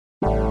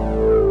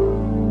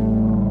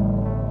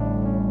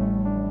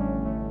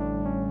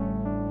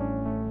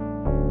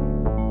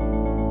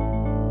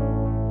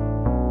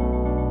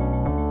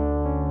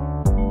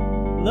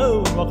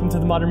welcome to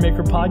the Modern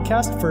Maker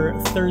Podcast for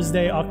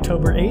Thursday,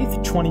 October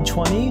 8th,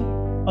 2020,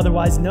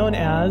 otherwise known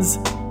as,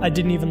 I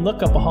didn't even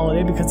look up a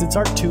holiday because it's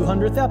our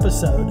 200th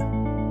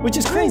episode, which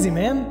is crazy,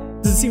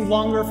 man. Does it seem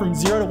longer from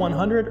 0 to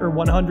 100 or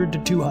 100 to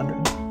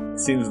 200?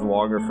 Seems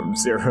longer from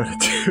 0 to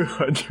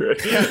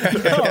 200.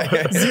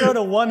 No, 0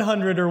 to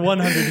 100 or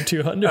 100 to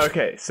 200.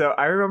 Okay, so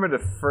I remember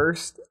the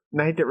first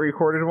night that we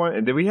recorded one,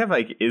 and did we have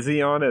like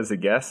Izzy on as a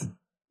guest?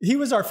 He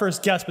was our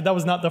first guest, but that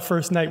was not the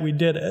first night we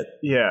did it.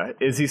 Yeah,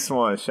 Izzy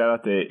Swan. Shout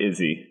out to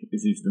Izzy.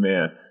 Izzy's the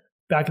man.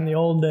 Back in the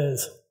old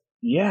days.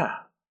 Yeah,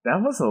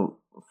 that was 4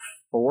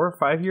 or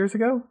 5 years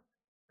ago?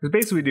 Because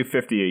basically we do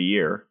 50 a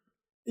year.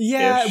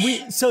 Yeah,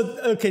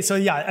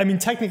 I mean,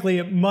 technically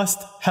it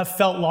must have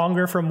felt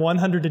longer from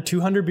 100 to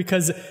 200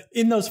 because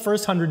in those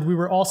first 100, we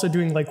were also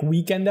doing like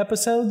weekend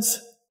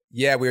episodes.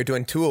 Yeah, we were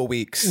doing 2 a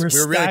weeks. We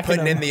were really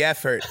putting in the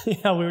effort.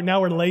 Yeah,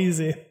 now we're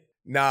lazy.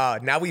 Nah,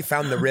 now we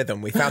found the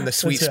rhythm. We found the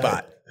sweet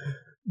spot.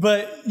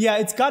 But yeah,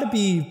 it's got to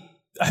be,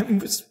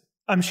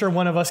 I'm sure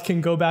one of us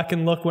can go back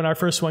and look when our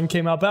first one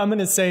came out, but I'm going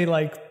to say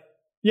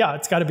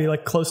it's got to be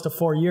like close to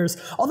 4 years.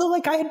 Although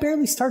I had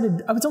barely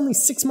started, I was only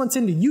 6 months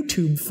into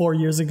YouTube 4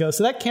 years ago,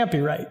 so that can't be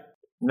right.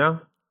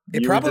 No.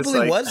 It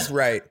probably was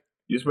right.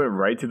 You just went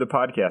right to the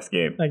podcast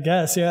game. I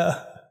guess,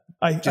 yeah.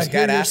 I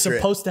hear you're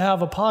supposed to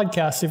have a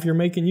podcast if you're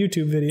making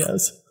YouTube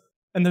videos.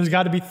 And there's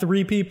got to be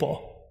 3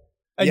 people.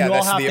 And you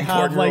all have to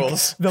have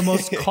rules. The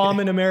most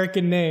common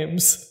American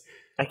names.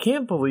 I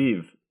can't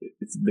believe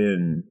it's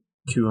been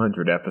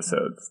 200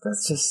 episodes.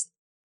 That's just,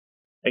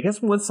 I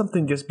guess once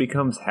something just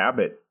becomes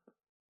habit,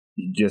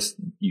 you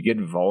get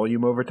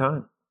volume over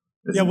time.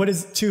 What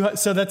is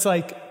so that's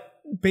like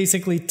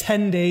basically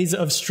 10 days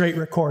of straight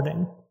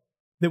recording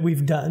that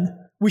we've done.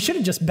 We should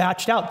have just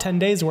batched out 10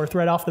 days worth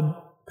right out of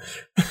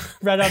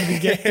the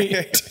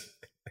gate.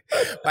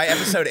 By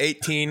episode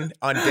 18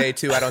 on day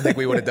 2, I don't think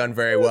we would have done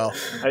very well.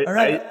 All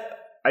right.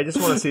 I just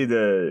want to see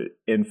the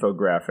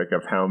infographic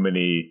of how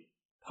many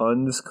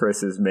puns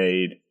Chris has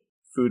made,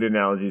 food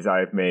analogies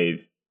I've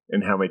made,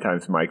 and how many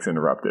times Mike's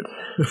interrupted.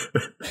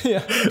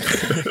 Yeah.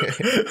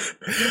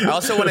 I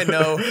also want to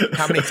know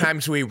how many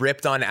times we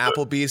ripped on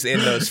Applebee's in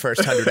those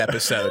first 100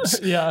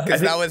 episodes. Yeah.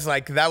 Because that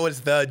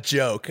was the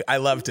joke. I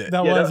loved it.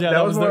 That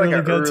was more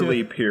like an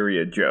early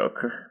period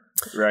joke.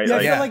 Right. Yeah,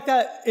 I feel like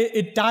that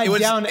it died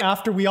down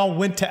after we all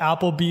went to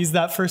Applebee's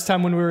that first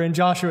time when we were in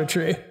Joshua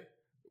Tree.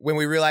 When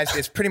we realized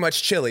it's pretty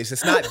much Chili's.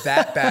 It's not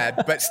that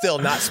bad, but still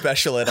not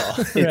special at all.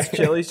 It's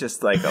Chili's,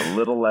 just like a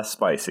little less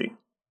spicy.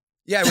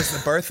 Yeah, it was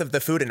the birth of the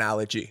food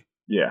analogy.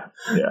 Yeah.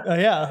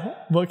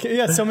 Well,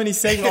 so many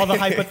saying all the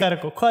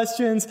hypothetical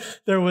questions.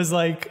 There was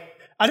I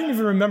didn't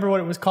even remember what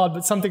it was called,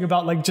 but something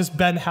about just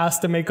Ben has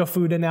to make a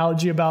food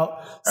analogy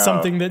about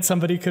something that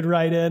somebody could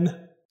write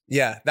in.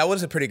 Yeah, that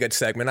was a pretty good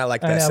segment. I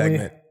like that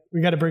segment. We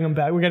got to bring them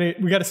back. We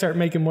got to start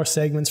making more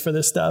segments for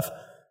this stuff.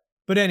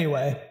 But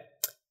anyway,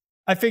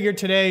 I figured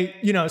today,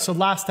 so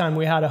last time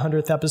we had a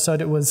 100th episode,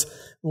 it was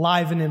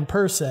live and in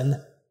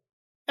person,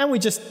 and we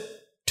just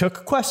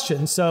took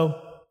questions.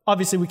 So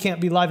obviously we can't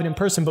be live and in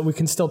person, but we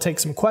can still take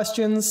some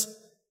questions.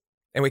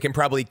 And we can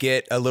probably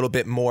get a little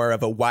bit more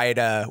of a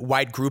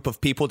wide group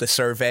of people to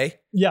survey.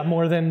 Yeah,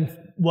 more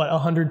than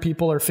 100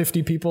 people or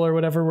 50 people or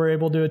whatever were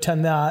able to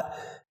attend that.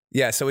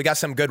 Yeah, so we got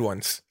some good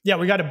ones. Yeah,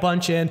 we got a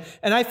bunch in.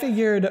 And I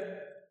figured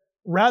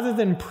rather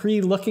than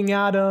pre-looking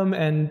at them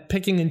and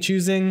picking and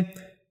choosing,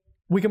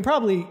 we can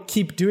probably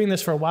keep doing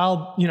this for a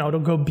while. It'll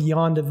go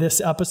beyond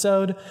this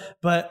episode.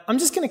 But I'm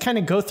just going to kind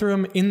of go through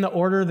them in the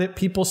order that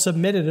people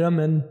submitted them,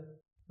 and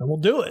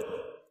we'll do it.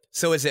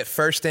 So is it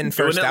first in,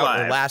 first out,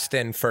 or last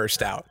in,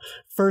 first out?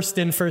 First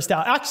in, first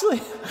out. Actually,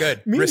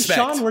 good. Me Respect.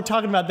 And Sean were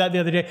talking about that the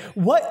other day.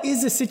 What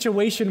is a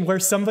situation where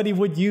somebody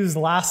would use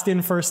last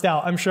in, first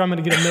out? I'm sure I'm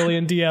going to get a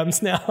million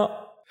DMs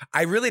now.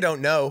 I really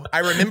don't know. I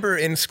remember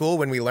in school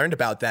when we learned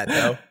about that,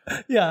 though.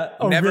 Yeah,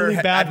 really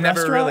bad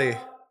restaurant?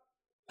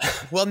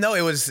 Well, no,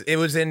 it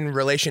was in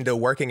relation to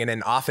working in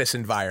an office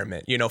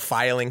environment.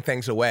 Filing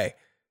things away.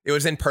 It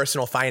was in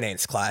personal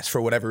finance class for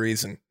whatever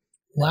reason.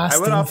 I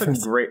would often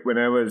grade, when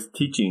I was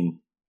teaching,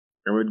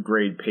 I would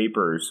grade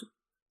papers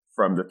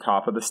from the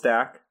top of the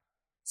stack.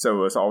 So it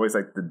was always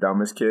the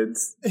dumbest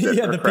kids.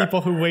 The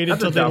people who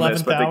waited till the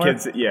 11th hour. The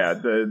kids,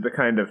 the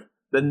kind of,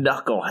 the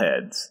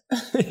knuckleheads.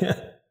 Yeah.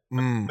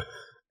 Mm.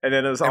 And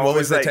then it was always what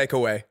was the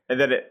takeaway? And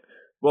then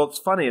it's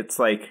funny. It's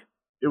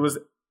it was,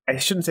 I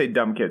shouldn't say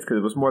dumb kids because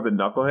it was more the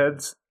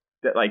knuckleheads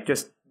that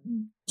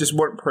just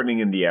weren't putting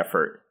in the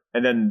effort.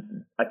 And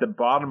then at the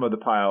bottom of the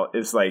pile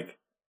is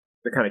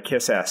the kind of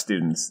kiss-ass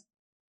students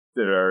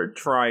that are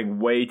trying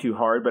way too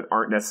hard but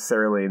aren't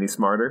necessarily any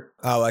smarter.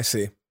 Oh, I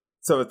see.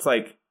 So it's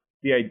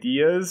the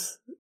ideas,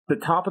 the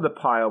top of the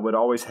pile would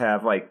always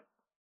have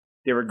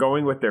they were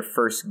going with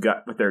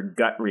their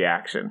gut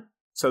reaction.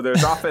 So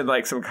there's often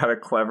some kind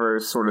of clever,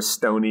 sort of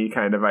stony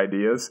kind of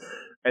ideas.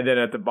 And then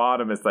at the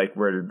bottom is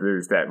where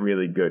there's that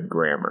really good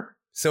grammar.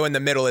 So in the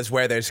middle is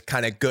where there's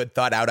kind of good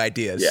thought out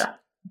ideas.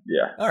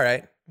 Yeah. All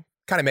right.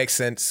 Kind of makes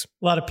sense.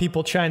 A lot of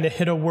people trying to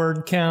hit a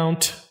word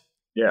count.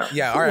 Yeah.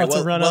 Yeah. All right. Lots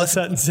of run-on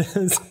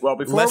sentences. Well,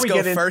 before let's we go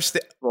get in, first.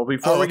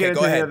 before we get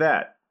into any of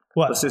that,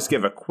 What? let's just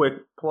give a quick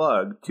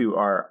plug to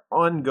our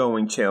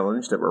ongoing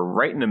challenge that we're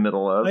right in the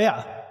middle of. Oh,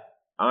 yeah.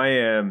 I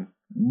am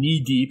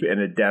knee deep in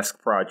a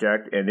desk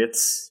project, and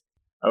it's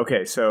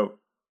okay. So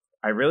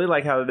I really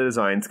like how the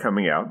design's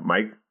coming out.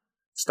 Mike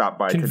stopped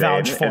by Can today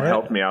vouch and for it.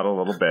 helped me out a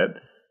little bit.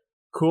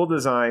 Cool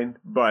design,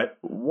 but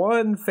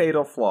one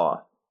fatal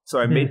flaw. So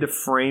I made the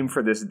frame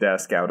for this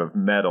desk out of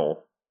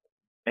metal,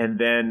 and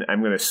then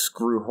I'm going to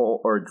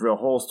drill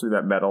holes through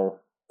that metal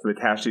to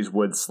attach these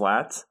wood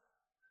slats.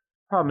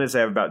 Problem is I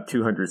have about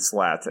 200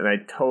 slats, and I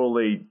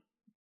totally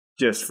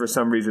just for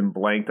some reason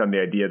blanked on the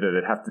idea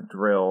that I'd have to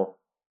drill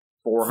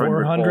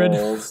 400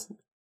 holes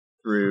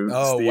through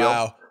steel.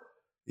 Wow.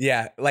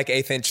 Yeah, like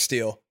 1/8-inch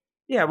steel.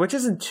 Yeah, which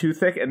isn't too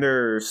thick, and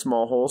they're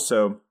small holes.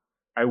 So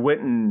I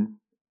went and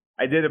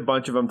I did a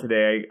bunch of them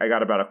today. I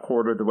got about a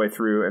quarter of the way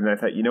through, and then I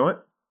thought, you know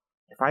what?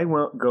 If I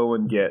won't go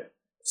and get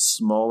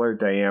smaller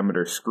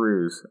diameter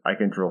screws, I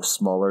can drill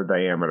smaller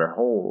diameter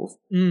holes.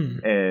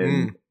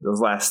 And those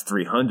last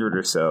 300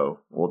 or so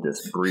will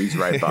just breeze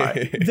right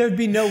by. There'd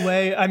be no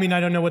way. I mean,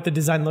 I don't know what the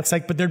design looks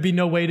like, but there'd be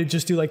no way to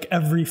just do like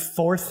every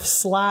fourth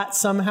slat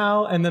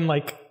somehow and then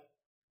like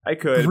I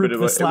could, group but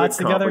the slats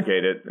it would together?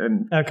 complicate it.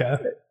 And Okay.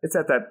 it's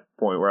at that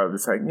point where I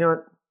was like, you know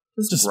what?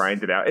 Just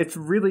grind it out. It's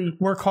really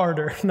Work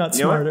harder, not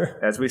you know smarter.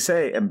 what? As we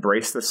say,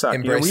 embrace the suck.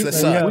 Embrace the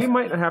suck. We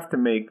might have to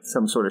make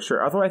some sort of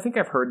shirt. Although I think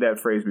I've heard that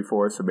phrase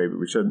before, so maybe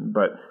we shouldn't.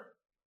 But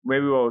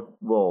maybe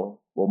we'll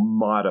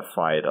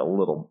modify it a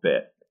little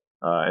bit.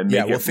 And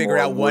make we'll it figure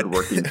more out what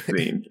woodworking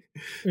themed.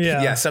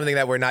 Yeah. something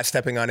that we're not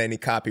stepping on any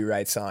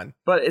copyrights on.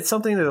 But it's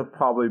something that'll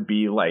probably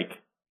be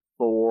like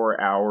 4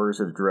 hours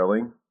of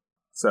drilling.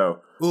 So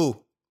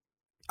Ooh.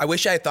 I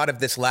wish I had thought of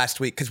this last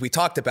week because we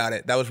talked about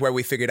it. That was where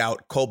we figured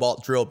out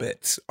cobalt drill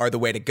bits are the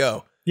way to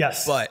go.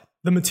 Yes. But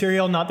the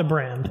material, not the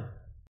brand.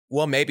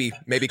 well, maybe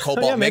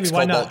cobalt makes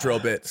why cobalt not? drill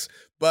bits.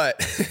 But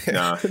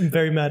nah,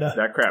 Very meta.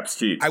 that crap's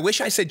cheap. I wish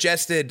I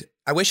suggested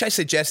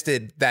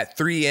that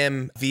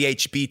 3M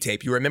VHB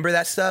tape. You remember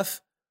that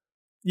stuff?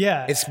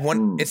 Yeah. It's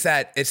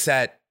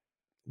that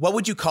what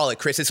would you call it,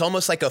 Chris? It's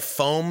almost like a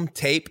foam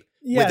tape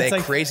Yeah, with it's a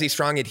like- crazy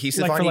strong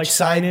adhesive like on for each like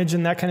side. signage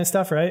and that kind of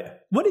stuff, right?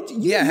 What did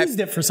you used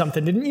it for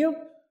something, didn't you?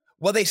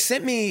 Well, they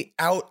sent me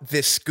out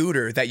this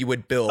scooter that you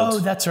would build Oh,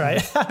 that's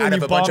right. out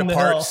of a bunch of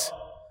parts.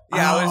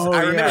 Yeah, Oh, I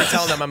remember yeah.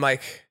 telling them, I'm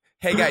like,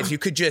 hey guys, you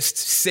could just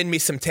send me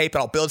some tape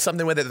and I'll build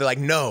something with it. They're like,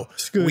 no,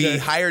 Scooter. we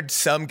hired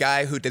some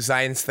guy who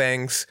designs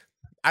things.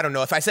 I don't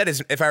know if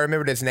I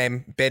remembered his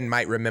name, Ben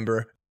might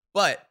remember,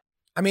 but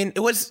I mean, it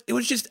was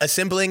just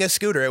assembling a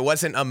scooter. It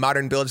wasn't a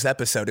Modern Builds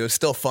episode. It was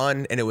still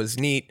fun and it was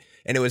neat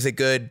and it was a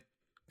good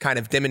kind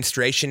of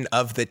demonstration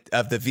of the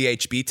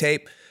VHB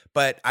tape.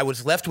 But I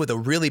was left with a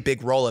really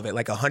big roll of it,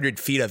 like 100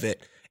 feet of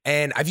it.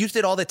 And I've used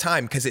it all the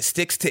time because it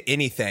sticks to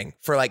anything.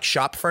 For like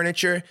shop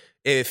furniture,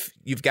 if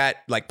you've got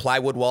like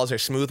plywood walls or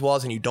smooth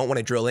walls and you don't want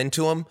to drill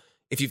into them,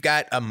 if you've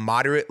got a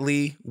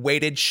moderately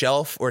weighted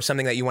shelf or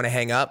something that you want to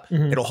hang up,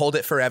 it'll hold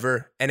it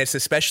forever. And it's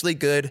especially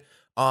good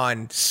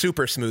on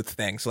super smooth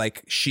things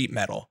like sheet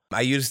metal.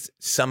 I used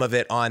some of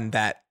it on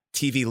that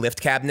TV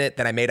lift cabinet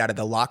that I made out of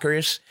the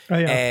lockers. Oh,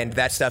 yeah. And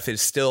that stuff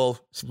is still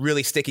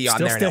really sticky on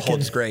Still there and it sticking.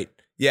 holds great.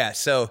 Yeah,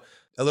 so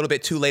a little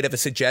bit too late of a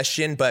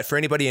suggestion, but for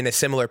anybody in a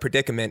similar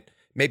predicament,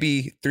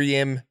 maybe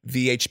 3M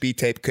VHB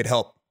tape could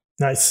help.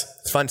 Nice.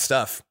 It's fun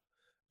stuff.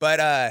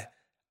 But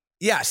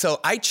yeah, so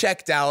I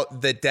checked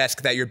out the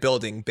desk that you're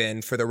building,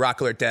 Ben, for the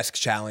Rockler Desk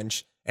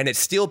Challenge, and it's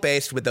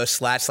steel-based with those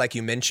slats like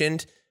you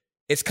mentioned.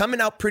 It's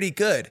coming out pretty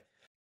good.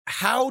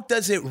 How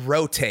does it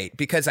rotate?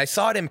 Because I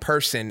saw it in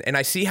person, and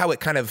I see how it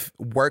kind of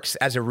works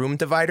as a room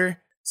divider.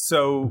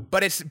 So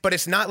But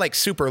it's not like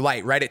super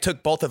light, right? It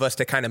took both of us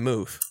to kind of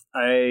move.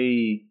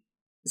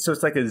 so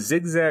it's like a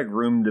zigzag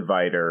room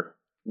divider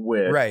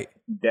with Right.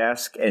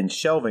 desk and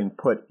shelving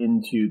put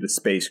into the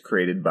space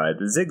created by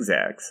the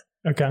zigzags.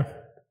 Okay.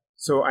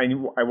 So I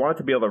want it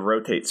to be able to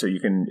rotate so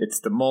it's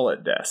the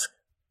mullet desk.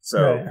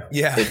 So Right.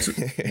 Yeah. it's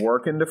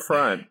work in the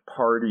front,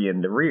 party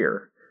in the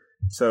rear.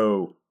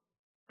 So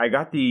I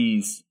got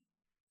these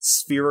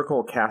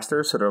spherical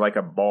casters, so they're like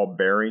a ball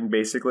bearing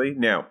basically.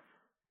 Now,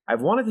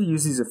 I've wanted to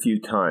use these a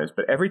few times,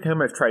 but every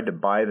time I've tried to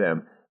buy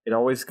them, it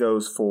always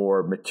goes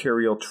for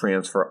material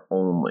transfer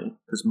only.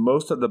 Because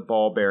most of the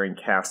ball bearing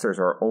casters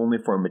are only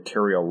for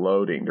material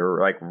loading. They're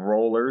like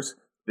rollers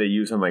they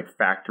use on like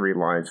factory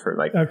lines for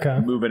like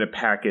moving a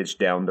package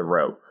down the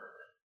row.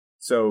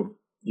 So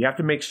you have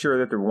to make sure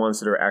that they're ones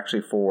that are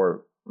actually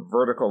for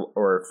vertical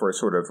or for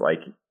sort of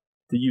like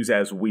to use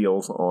as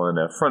wheels on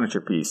a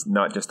furniture piece,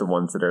 not just the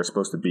ones that are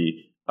supposed to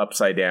be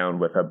upside down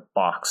with a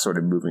box sort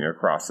of moving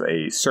across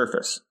a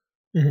surface.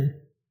 Mm-hmm.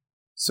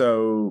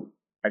 So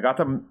I got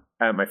them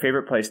at my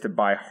favorite place to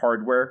buy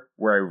hardware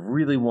where I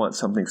really want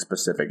something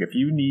specific. If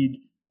you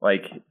need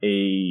like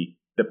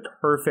the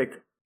perfect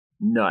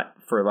nut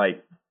for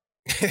like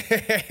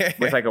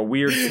with like a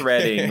weird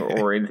threading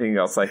or anything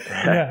else like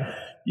that,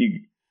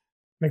 you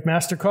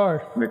McMaster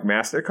Car.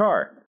 McMaster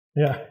Car.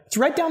 Yeah, it's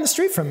right down the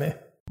street from me.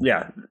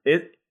 Yeah,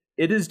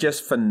 it is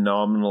just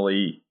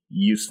phenomenally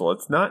useful.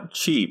 It's not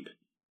cheap,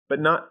 but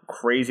not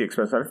crazy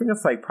expensive. I think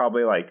it's like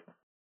probably like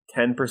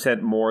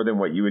 10% more than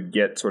what you would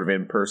get sort of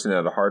in person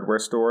at a hardware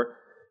store.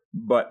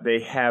 But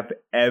they have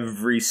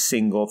every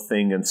single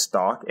thing in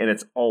stock, and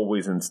it's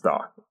always in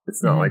stock.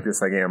 It's not like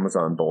this like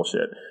Amazon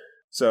bullshit.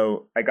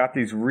 So I got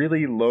these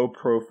really low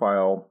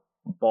profile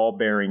ball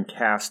bearing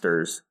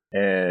casters,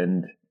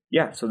 and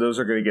yeah, so those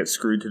are going to get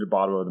screwed to the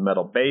bottom of the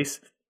metal base,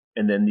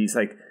 and then these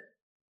like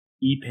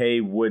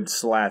Ipe wood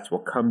slats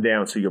will come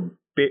down, so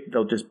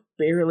they'll just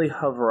barely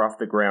hover off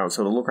the ground,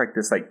 so it'll look like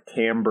this like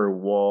camber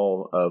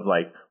wall of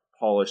like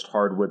polished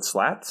hardwood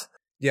slats.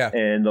 Yeah,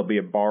 and there'll be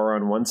a bar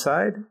on one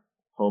side,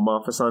 home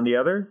office on the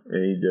other,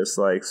 and you just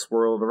like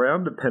swirl it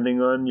around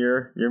depending on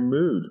your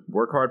mood.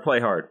 Work hard, play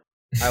hard.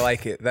 I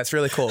like it. That's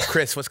really cool.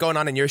 Chris, what's going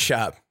on in your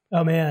shop?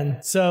 Oh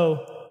man.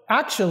 So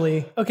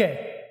actually,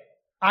 okay,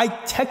 I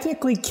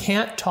technically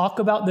can't talk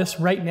about this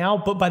right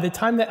now, but by the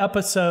time the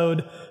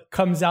episode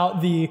comes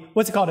out,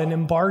 what's it called? An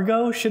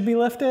embargo should be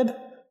lifted.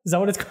 Is that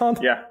what it's called?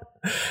 Yeah.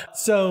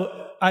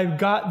 So I've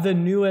got the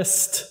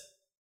newest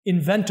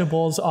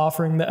Inventables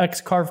offering, the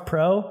X-Carve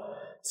Pro.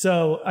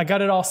 So I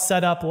got it all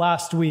set up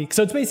last week.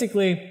 So it's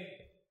basically,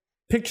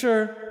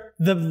 picture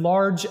the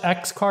large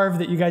X-Carve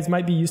that you guys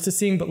might be used to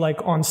seeing, but like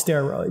on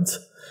steroids.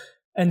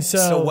 And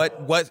so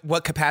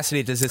what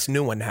capacity does this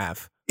new one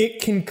have?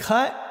 It can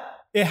cut.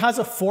 It has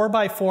a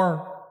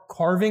 4x4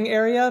 carving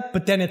area,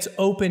 but then it's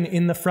open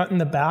in the front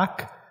and the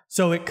back.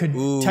 So it could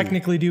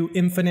technically do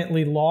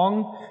infinitely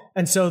long.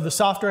 And so the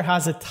software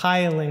has a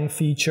tiling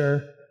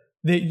feature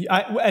that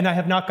I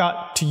have not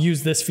got to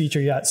use this feature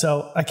yet,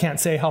 so I can't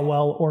say how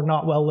well or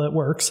not well it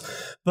works.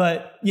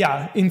 But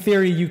yeah, in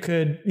theory, you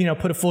could,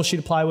 put a full sheet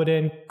of plywood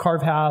in,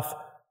 carve half,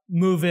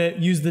 move it,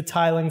 use the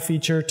tiling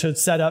feature to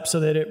set up so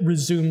that it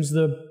resumes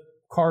the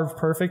carve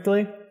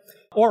perfectly.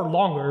 Or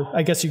longer.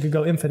 I guess you could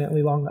go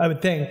infinitely long, I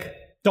would think.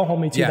 Don't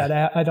hold me to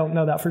that. I don't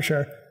know that for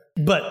sure.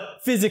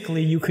 But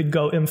physically, you could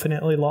go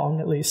infinitely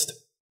long at least.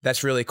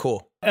 That's really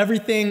cool.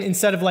 Everything,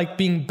 instead of like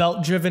being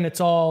belt driven,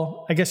 it's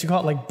all, I guess you call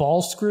it like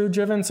ball screw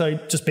driven. So I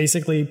just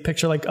basically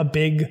picture like a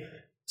big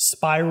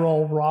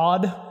spiral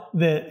rod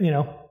that,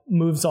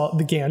 moves all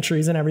the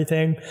gantries and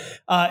everything.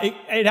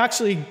 It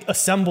actually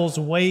assembles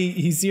way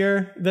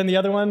easier than the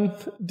other one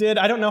did.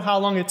 I don't know how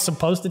long it's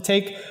supposed to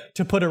take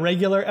to put a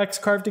regular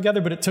X-Carve together,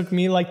 but it took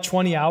me like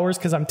 20 hours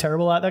because I'm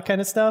terrible at that kind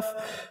of stuff.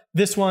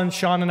 This one,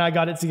 Sean and I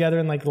got it together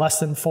in like less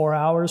than 4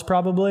 hours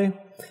probably.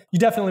 You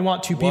definitely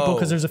want two people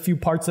because there's a few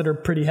parts that are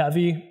pretty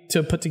heavy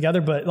to put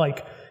together, but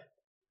like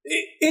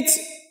it's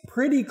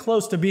pretty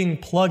close to being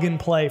plug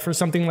and play for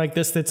something like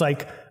this that's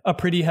like a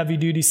pretty heavy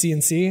duty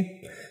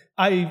CNC.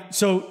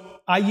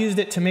 I used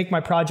it to make my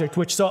project,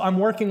 so I'm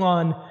working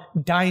on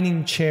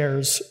dining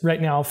chairs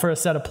right now for a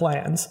set of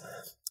plans.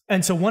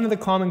 And so one of the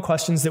common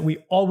questions that we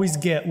always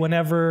get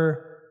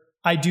whenever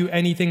I do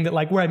anything that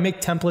like where I make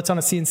templates on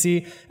a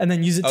CNC and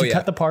then use it to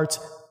cut the parts,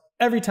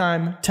 every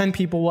time 10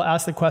 people will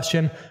ask the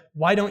question,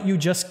 why don't you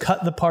just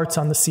cut the parts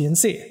on the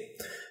CNC?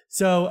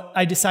 So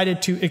I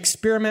decided to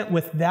experiment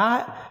with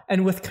that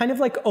and with kind of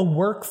like a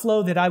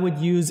workflow that I would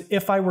use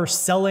if I were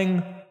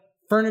selling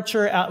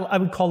furniture at, I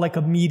would call like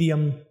a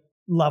medium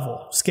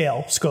level,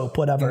 scale, scope,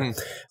 whatever. Mm-hmm.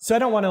 So I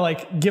don't want to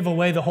like give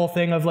away the whole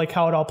thing of like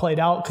how it all played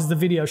out because the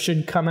video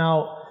should come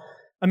out.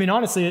 I mean,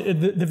 honestly,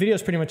 the video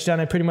is pretty much done.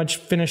 I pretty much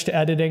finished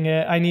editing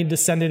it. I need to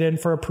send it in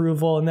for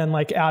approval and then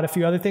like add a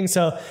few other things.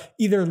 So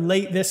either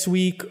late this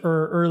week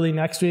or early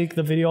next week,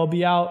 the video will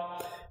be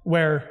out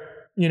where,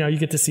 you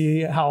get to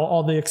see how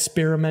all the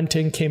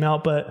experimenting came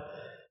out. But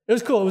it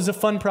was cool. It was a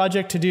fun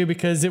project to do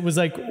because it was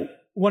like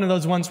one of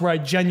those ones where I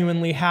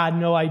genuinely had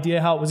no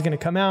idea how it was going to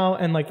come out.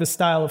 And like the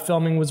style of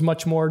filming was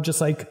much more just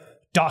like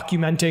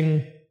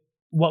documenting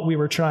what we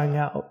were trying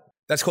out.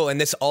 That's cool.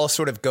 And this all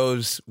sort of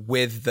goes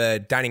with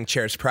the dining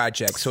chairs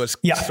project. So it's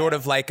sort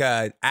of like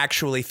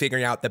actually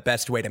figuring out the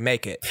best way to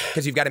make it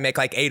because you've got to make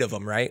like 8 of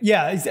them, right?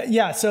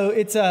 Yeah. So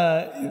it's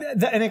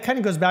and it kind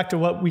of goes back to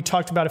what we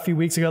talked about a few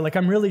weeks ago. Like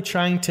I'm really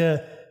trying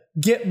to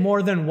get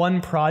more than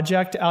one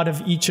project out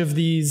of each of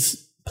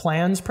these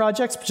plans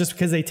projects just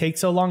because they take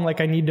so long.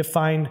 Like I need to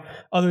find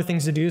other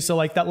things to do. So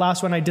like that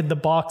last one I did the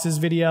boxes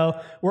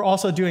video. We're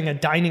also doing a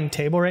dining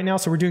table right now.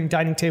 So we're doing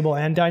dining table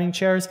and dining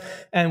chairs.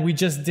 And we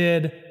just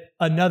did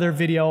another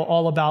video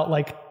all about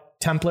like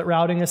template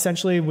routing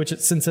essentially, which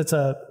since it's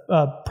a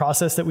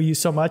process that we use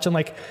so much. And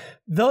like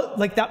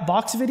that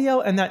box video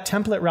and that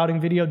template routing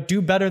video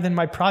do better than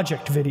my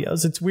project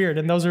videos. It's weird.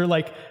 And those are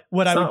like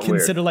what I would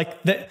consider like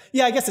I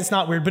guess it's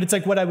not weird, but it's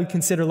like what I would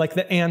consider like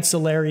the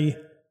ancillary,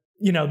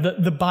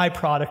 the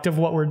byproduct of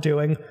what we're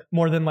doing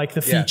more than like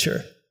the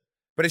feature.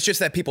 But it's just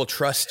that people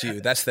trust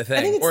you. That's the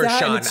thing. Or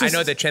Sean. I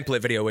know the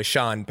template video was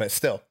Sean, but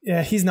still.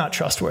 Yeah, he's not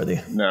trustworthy.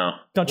 No.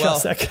 Don't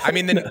trust that guy. I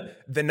mean,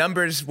 the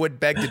numbers would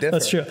beg to differ.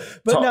 That's true.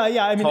 But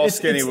tall,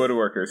 skinny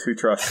woodworkers, who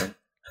trust him?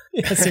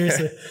 Yeah,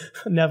 seriously.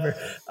 Never.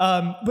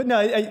 But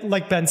no,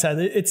 like Ben said,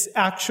 it's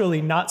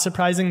actually not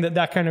surprising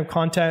that kind of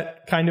content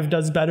kind of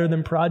does better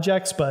than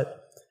projects,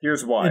 but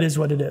here's why. It is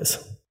what it is.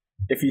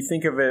 if you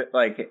think of it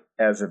like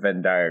as a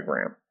Venn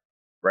diagram,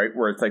 right,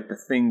 where it's like the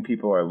thing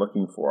people are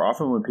looking for.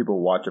 Often when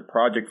people watch a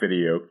project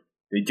video,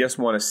 they just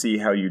want to see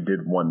how you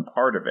did one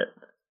part of it.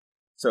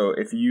 So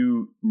if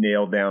you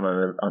nail down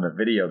on a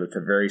video that's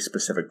a very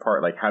specific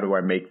part, like how do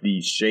I make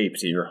these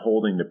shapes, and you're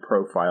holding the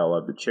profile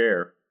of the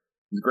chair.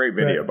 It's a great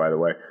video, by the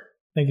way.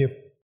 Thank you.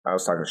 I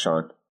was talking to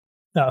Sean.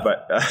 Oh,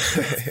 but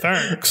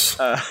thanks.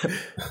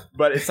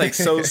 But it's like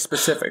so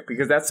specific,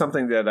 because that's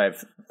something that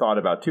I've thought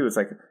about too. It's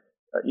like,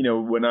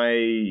 when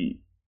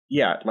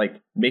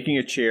like making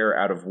a chair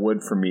out of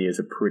wood for me is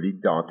a pretty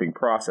daunting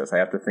process. I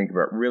have to think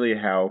about really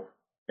how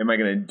am I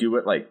going to do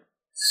it, like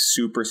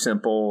super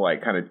simple,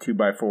 like kind of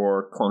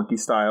 2x4 clunky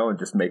style, and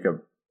just make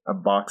a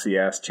boxy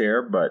ass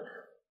chair. But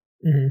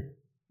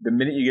the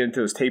minute you get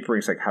into those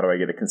taperings, like how do I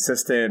get it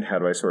consistent? How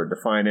do I sort of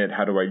define it?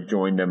 How do I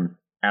join them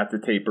at the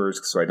tapers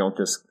so I don't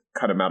just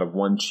cut them out of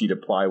one sheet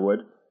of plywood,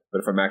 but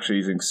if I'm actually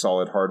using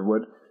solid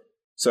hardwood?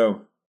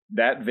 So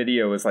that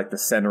video is like the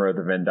center of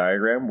the Venn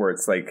diagram, where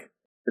it's like,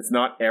 it's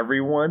not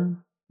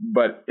everyone,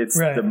 but it's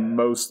the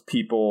most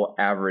people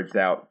averaged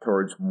out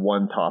towards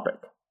one topic.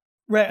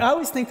 Right. I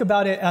always think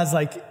about it as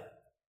like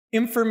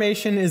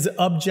information is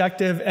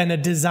objective and a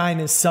design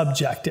is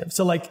subjective.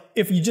 So like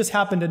if you just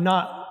happen to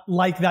not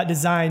like that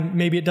design,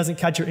 maybe it doesn't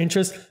catch your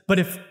interest. But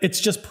if it's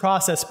just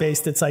process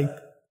based, it's like,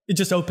 it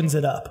just opens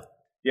it up.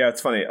 Yeah,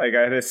 it's funny. Like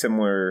I had a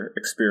similar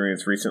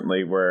experience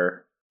recently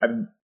where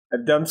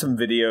I've done some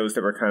videos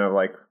that were kind of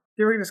like,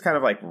 they were just kind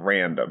of like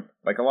random,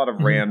 like a lot of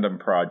random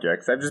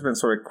projects. I've just been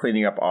sort of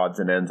cleaning up odds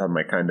and ends on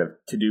my kind of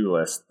to-do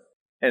list.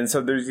 And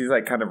so there's these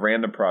like kind of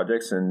random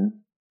projects and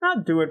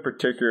not doing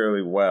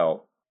particularly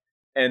well.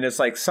 And it's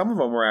like some of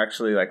them were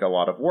actually like a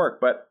lot of work,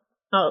 but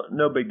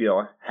no big deal.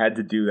 I had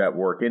to do that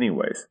work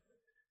anyways.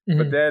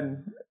 But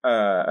then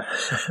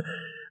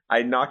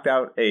I knocked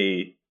out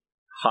a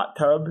hot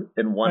tub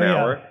in 1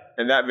 hour.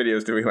 And that video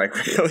is doing like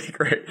really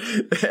great.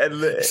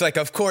 And it's like,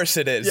 of course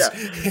it is. Yeah.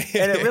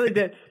 And it really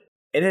did.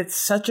 And it's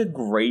such a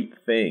great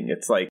thing.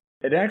 It's like,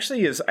 it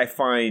actually is, I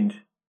find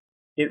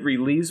it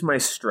relieves my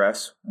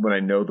stress when I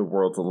know the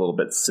world's a little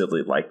bit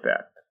silly like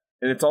that.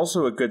 And it's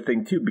also a good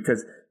thing too,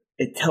 because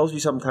it tells you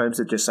sometimes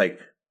that just like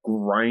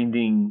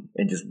grinding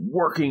and just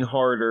working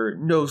harder,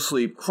 no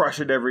sleep, crush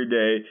it every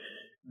day,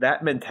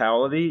 that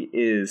mentality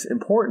is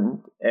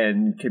important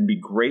and can be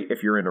great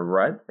if you're in a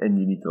rut and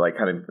you need to like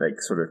kind of like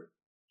sort of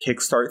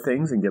kickstart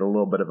things and get a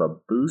little bit of a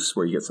boost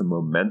where you get some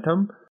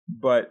momentum.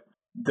 But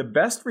the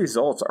best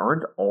results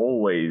aren't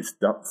always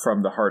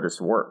from the hardest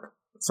work.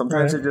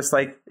 Sometimes it's just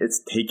like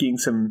it's taking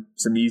some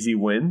easy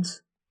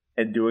wins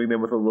and doing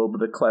them with a little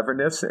bit of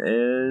cleverness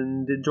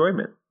and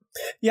enjoyment.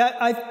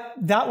 Yeah,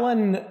 that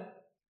one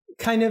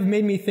kind of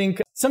made me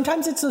think,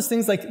 sometimes it's those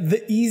things like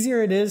the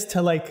easier it is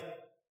to like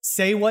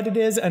say what it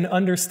is and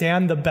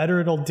understand, the better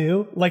it'll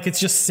do. Like it's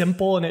just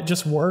simple and it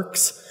just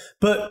works.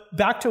 But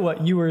back to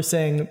what you were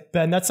saying,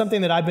 Ben, that's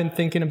something that I've been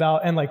thinking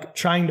about and like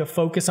trying to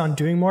focus on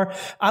doing more.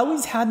 I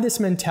always had this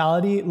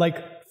mentality,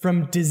 like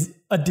from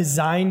a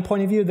design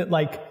point of view, that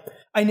like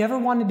I never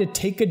wanted to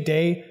take a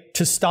day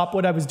to stop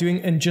what I was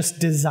doing and just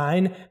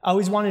design. I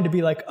always wanted to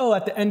be like, oh,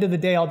 at the end of the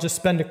day, I'll just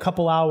spend a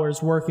couple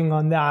hours working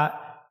on that.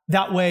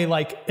 That way,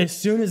 like as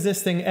soon as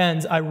this thing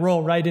ends, I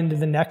roll right into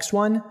the next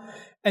one.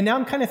 And now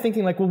I'm kind of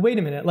thinking like, well, wait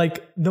a minute.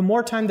 Like the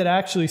more time that I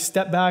actually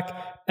step back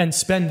and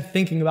spend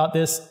thinking about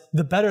this,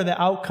 the better the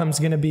outcome's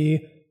going to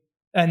be.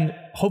 And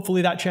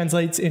hopefully that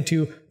translates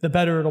into the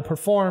better it'll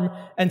perform.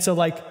 And so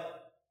like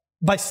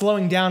by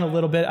slowing down a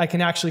little bit, I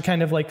can actually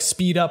kind of like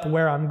speed up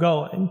where I'm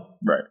going.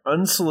 Right.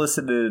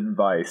 Unsolicited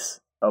advice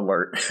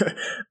alert.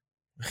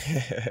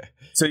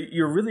 So it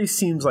really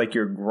seems like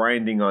you're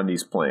grinding on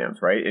these plans,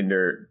 right? And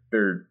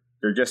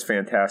they're just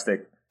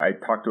fantastic. I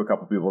talked to a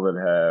couple people that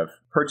have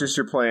purchased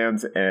your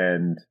plans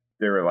and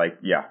they were like,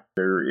 yeah,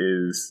 there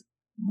is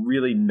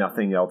really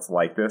nothing else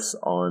like this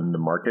on the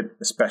market,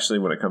 especially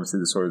when it comes to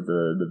the sort of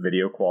the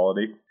video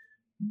quality.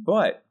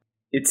 But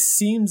it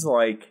seems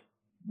like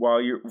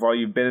while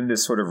you've been in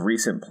this sort of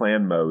recent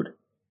plan mode,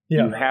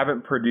 you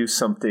haven't produced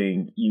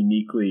something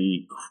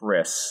uniquely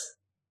crisp.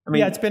 I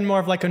mean, it's been more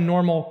of like a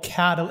normal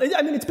catalog.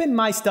 I mean, it's been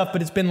my stuff,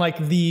 but it's been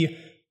like the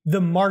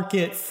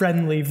market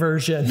friendly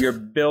version. You're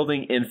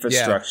building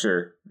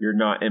infrastructure. Yeah. You're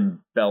not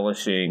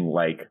embellishing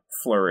like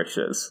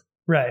flourishes.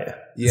 Right.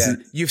 Yeah.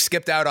 You've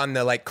skipped out on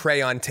the like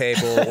crayon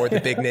table or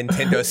the big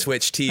Nintendo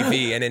Switch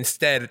TV and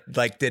instead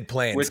like did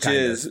plans.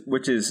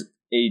 Which is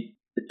a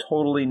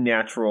totally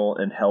natural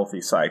and healthy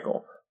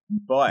cycle.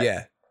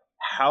 But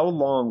how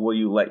long will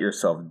you let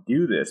yourself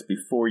do this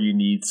before you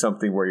need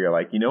something where you're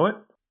like, you know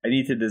what? I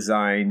need to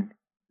design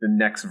the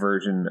next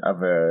version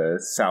of a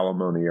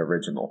Salamone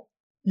original.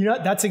 You know,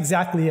 that's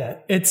exactly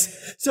it.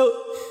 It's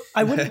so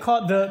I wouldn't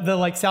call it the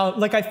like salad.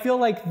 Like I feel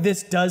like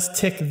this does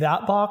tick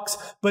that box,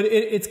 but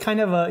it's kind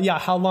of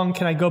how long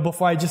can I go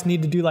before I just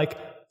need to do like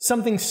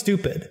something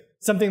stupid,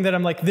 something that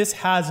I'm like, this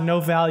has no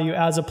value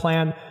as a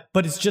plan,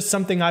 but it's just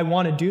something I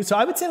want to do. So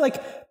I would say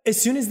like as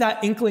soon as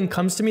that inkling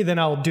comes to me, then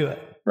I'll do it.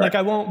 Right. Like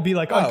I won't be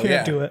like, I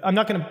can't do it. I'm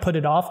not going to put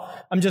it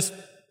off. I'm just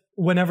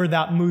whenever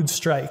that mood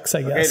strikes,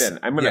 I guess. Okay, then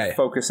I'm going to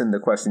focus in the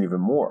question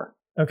even more.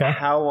 Okay.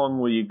 How long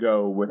will you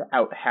go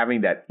without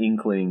having that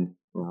inkling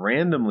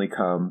randomly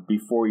come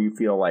before you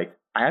feel like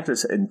I have to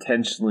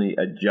intentionally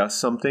adjust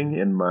something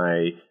in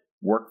my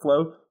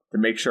workflow to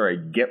make sure I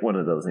get one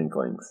of those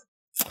inklings?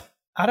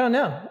 I don't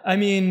know. I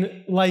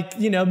mean, like,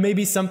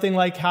 maybe something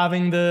like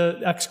having the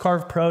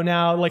Xcarve Pro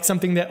now, like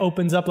something that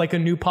opens up like a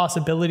new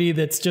possibility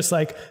that's just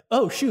like,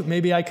 oh, shoot,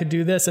 maybe I could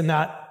do this, and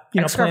that,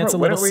 plants a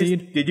little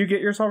seed. Did you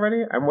get yours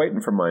already? I'm waiting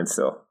for mine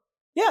still.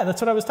 Yeah,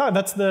 that's what I was talking.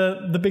 That's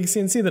the big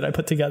CNC that I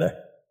put together.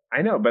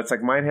 I know, but it's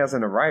like mine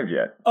hasn't arrived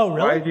yet. Oh,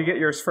 really? Why did you get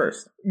yours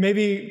first?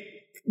 Maybe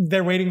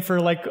they're waiting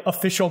for like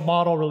official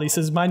model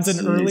releases. Mine's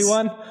an early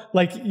one.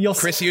 Like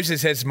Chris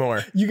uses his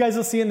more. You guys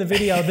will see in the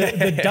video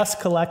the dust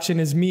collection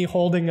is me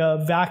holding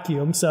a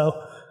vacuum.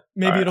 So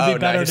maybe it'll be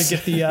better to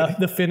get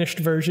the finished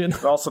version.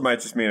 It also might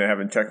just mean I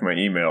haven't checked my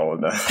email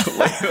enough.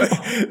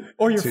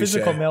 Or your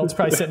physical mail is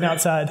probably sitting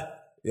outside.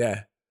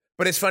 Yeah.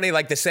 But it's funny,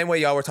 like the same way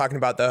y'all were talking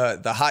about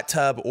the hot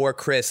tub or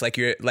Chris, like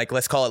you're like,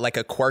 let's call it like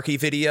a quirky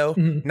video,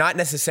 not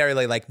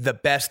necessarily like the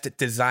best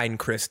design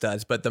Chris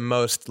does, but the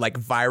most like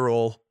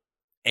viral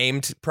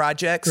aimed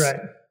projects. Right.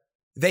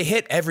 They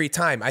hit every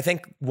time. I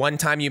think one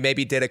time you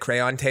maybe did a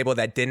crayon table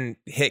that didn't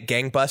hit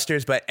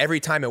gangbusters, but every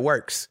time it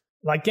works.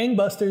 Like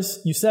gangbusters.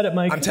 You said it,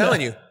 Mike. I'm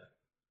telling you.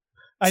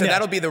 So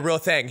that'll be the real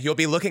thing. You'll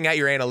be looking at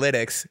your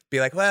analytics, be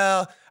like,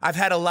 well, I've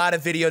had a lot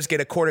of videos get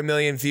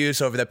 250,000 views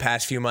over the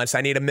past few months.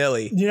 I need 1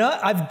 million.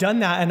 I've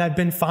done that and I've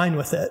been fine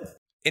with it.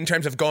 In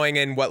terms of going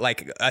in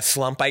like a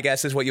slump, I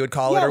guess is what you would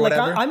call it or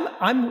whatever.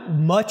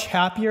 I'm much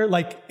happier.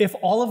 Like if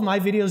all of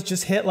my videos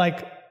just hit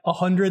like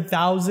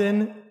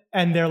 100,000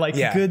 and they're like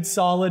good,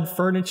 solid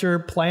furniture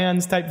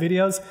plans type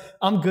videos,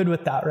 I'm good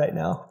with that right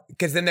now.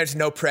 Because then there's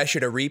no pressure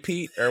to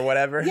repeat or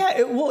whatever. Yeah,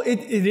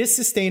 it is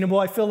sustainable.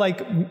 I feel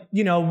like,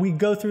 we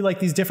go through like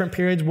these different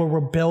periods where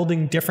we're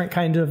building different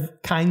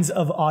kinds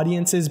of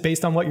audiences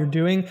based on what you're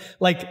doing.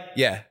 Like,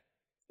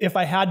 if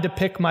I had to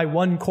pick my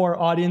one core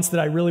audience that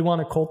I really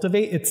want to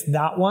cultivate, it's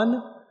that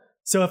one.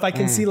 So if I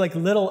can see like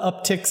little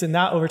upticks in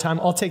that over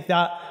time, I'll take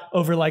that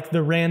over like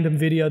the random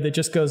video that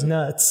just goes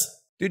nuts.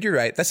 Dude, you're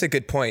right. That's a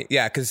good point.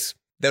 Yeah, because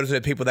those are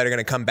the people that are going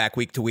to come back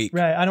week to week.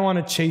 Right. I don't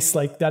want to chase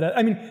like that.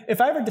 I mean, if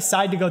I ever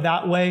decide to go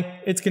that way,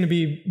 it's going to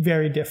be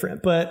very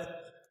different.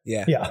 But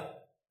yeah,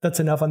 that's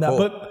enough on that. Cool.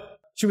 But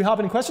should we hop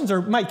into questions?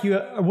 Or Mike,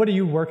 what are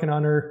you working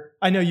on? Or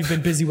I know you've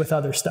been busy with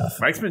other stuff.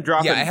 Mike's been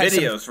dropping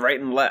videos right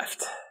and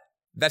left.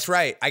 That's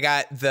right. I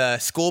got the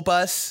school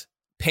bus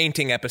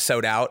painting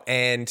episode out.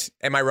 And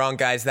am I wrong,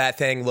 guys? That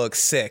thing looks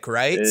sick,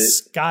 right?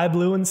 Sky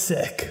blue and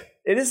sick.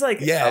 It is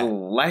like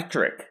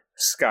electric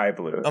sky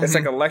blue. It's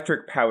like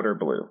electric powder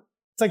blue.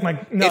 It's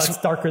like it's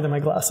darker than my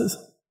glasses.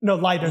 No,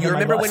 lighter than my glasses. You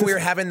remember when we were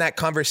having that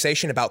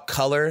conversation about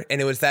color, and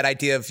it was that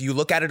idea of you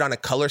look at it on a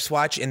color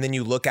swatch and then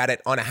you look at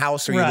it on a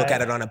house or you look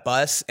at it on a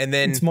bus and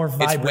then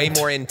it's way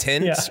more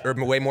intense or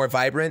way more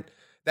vibrant.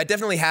 That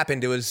definitely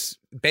happened. It was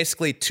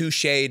basically 2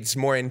 shades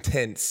more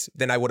intense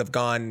than I would have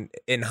gone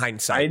in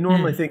hindsight. I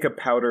normally think of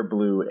powder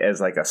blue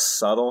as like a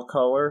subtle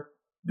color.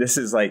 This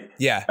is like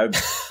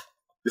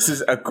this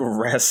is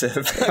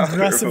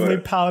aggressively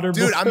powder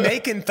blue. Dude, I'm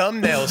making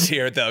thumbnails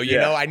here, though. You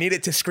know, I need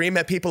it to scream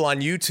at people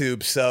on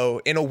YouTube.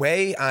 So in a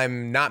way,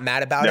 I'm not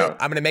mad about it.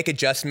 I'm going to make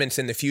adjustments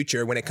in the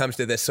future when it comes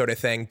to this sort of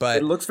thing. But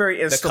it looks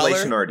very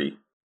installation arty.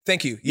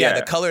 Thank you. Yeah,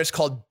 the color is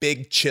called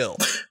Big Chill.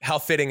 How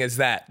fitting is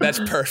that? That's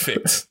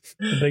perfect.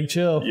 Big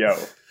Chill. Yo.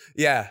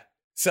 Yeah.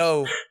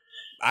 So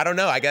I don't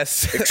know. I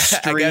guess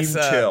extreme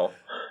chill.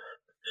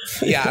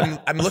 Yeah,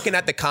 I'm looking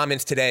at the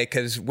comments today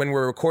because when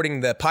we're recording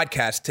the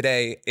podcast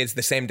today is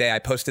the same day I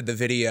posted the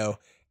video,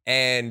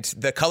 and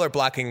the color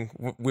blocking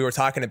we were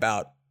talking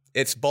about,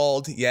 it's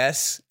bold,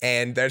 yes,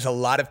 and there's a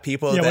lot of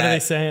people that... what are they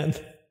saying?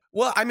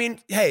 Well, I mean,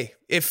 hey,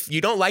 if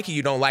you don't like it,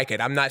 you don't like it.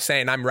 I'm not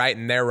saying I'm right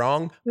and they're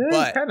wrong,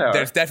 but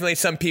there's definitely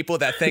some people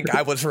that think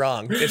I was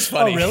wrong. It's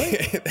funny. Oh, really?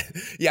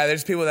 Yeah,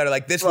 there's people that are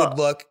like, this would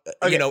look,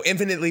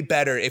 infinitely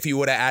better if you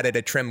would have added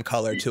a trim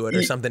color to it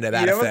or something to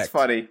that effect. You know what's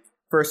funny?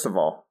 First of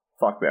all,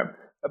 fuck them.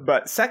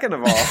 But second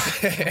of all,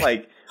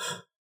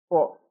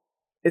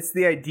 it's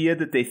the idea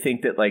that they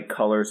think that like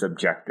color is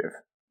objective,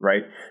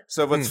 right?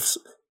 So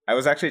I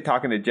was actually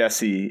talking to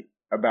Jessie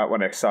about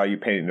when I saw you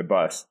painting the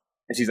bus,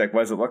 and she's like,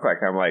 "What does it look like?"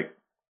 I'm like,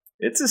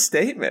 "It's a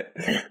statement."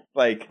 And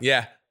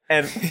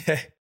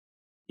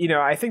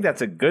I think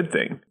that's a good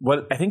thing.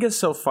 What I think is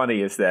so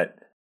funny is that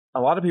a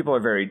lot of people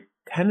are very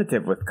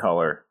tentative with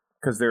color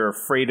because they're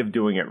afraid of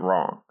doing it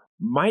wrong.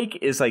 Mike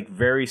is like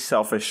very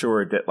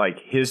self-assured that like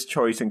his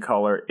choice in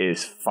color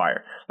is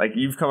fire. Like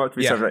you've come up to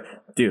me something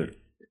like, dude,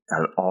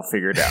 got it all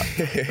figured out.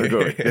 We're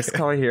going with this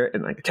color here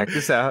and like check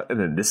this out. And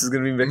then this is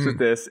going to be mixed with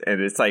this.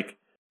 And it's like,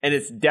 and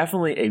it's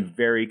definitely a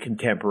very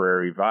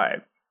contemporary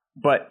vibe,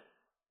 but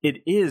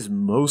it is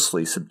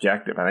mostly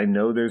subjective. And I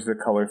know there's the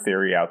color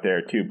theory out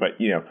there too, but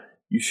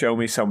you show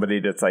me somebody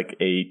that's like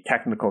a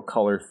technical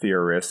color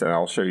theorist and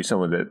I'll show you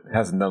someone that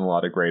hasn't done a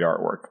lot of great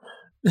artwork.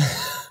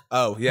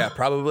 Oh yeah,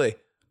 probably.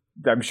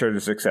 I'm sure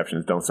there's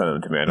exceptions. Don't send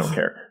them to me. I don't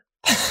care.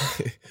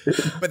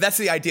 But that's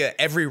the idea.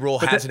 Every rule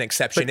has an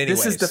exception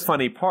anyways. This is the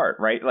funny part,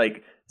 right?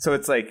 Like, so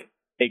it's like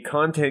a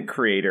content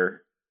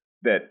creator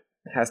that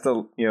has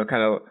to,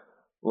 kind of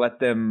let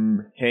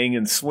them hang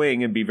and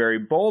swing and be very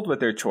bold with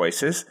their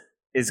choices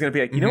is going to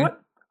be like, you know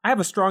what? I have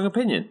a strong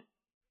opinion.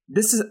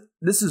 This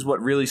is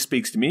what really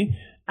speaks to me.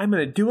 I'm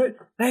going to do it,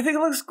 and I think it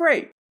looks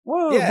great.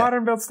 Whoa,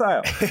 modern build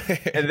style.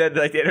 And then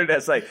like the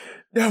internet's like,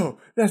 no,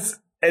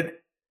 and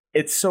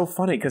it's so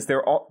funny because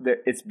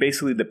it's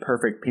basically the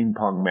perfect ping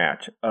pong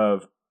match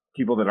of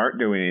people that aren't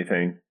doing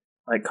anything,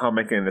 like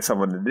commenting into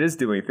someone that is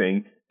doing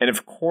anything. And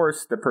of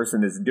course, the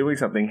person that's doing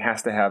something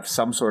has to have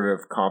some sort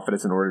of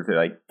confidence in order to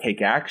like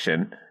take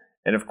action.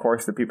 And of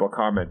course, the people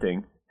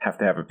commenting have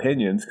to have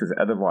opinions because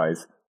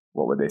otherwise,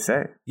 what would they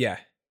say? Yeah.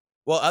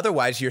 Well,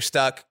 otherwise you're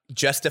stuck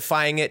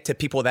justifying it to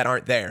people that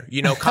aren't there.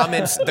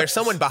 Comments, there's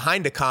someone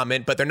behind a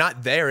comment, but they're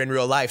not there in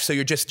real life. So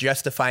you're just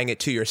justifying it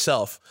to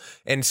yourself.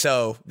 And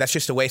so that's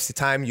just a waste of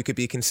time. You could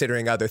be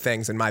considering other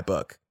things in my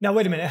book. Now,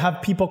 wait a minute.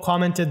 Have people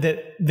commented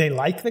that they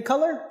like the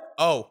color?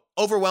 Oh,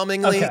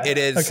 overwhelmingly, it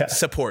is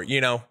support.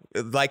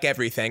 Like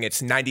everything,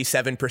 it's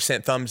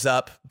 97% thumbs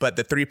up, but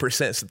the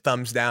 3%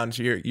 thumbs downs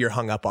you're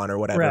hung up on or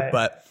whatever. Right.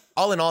 But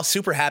all in all,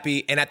 super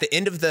happy. And at the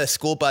end of the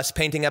school bus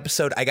painting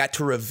episode, I got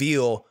to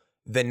reveal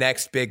the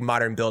next big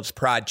Modern Builds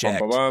project.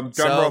 Drum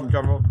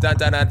roll.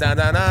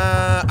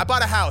 I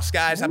bought a house,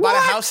 guys. I bought a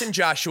house in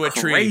Joshua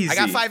Tree. I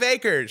got 5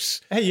 acres.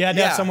 Hey, you had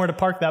to have somewhere to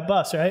park that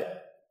bus, right?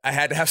 I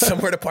had to have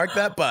somewhere to park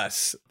that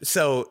bus.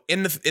 So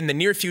in the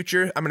near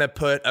future, I'm going to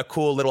put a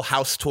cool little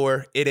house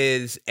tour. It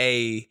is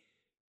a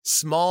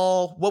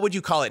small, what would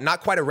you call it?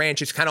 Not quite a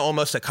ranch. It's kind of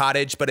almost a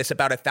cottage, but it's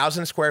about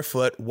 1,000 square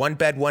foot, 1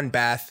 bed, 1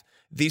 bath.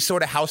 These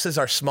sort of houses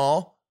are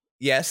small.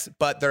 Yes,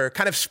 but they're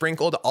kind of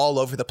sprinkled all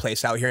over the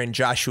place out here in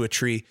Joshua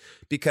Tree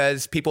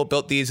because people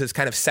built these as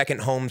kind of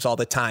second homes all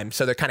the time.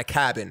 So they're kind of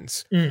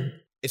cabins.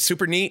 It's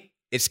super neat.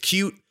 It's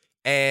cute.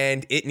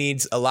 And it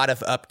needs a lot of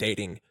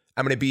updating.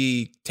 I'm going to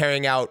be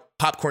tearing out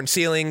popcorn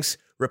ceilings,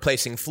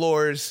 replacing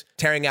floors,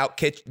 tearing out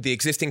the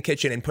existing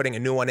kitchen and putting a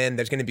new one in.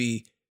 There's going to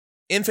be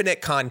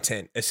infinite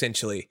content,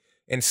 essentially.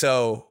 And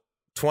so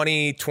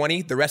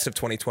 2020, the rest of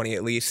 2020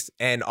 at least,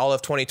 and all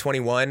of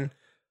 2021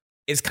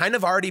 is kind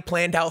of already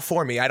planned out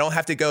for me. I don't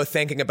have to go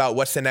thinking about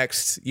what's the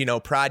next,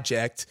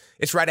 project.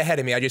 It's right ahead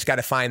of me. I just got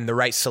to find the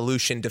right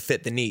solution to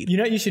fit the need. You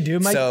know what you should do,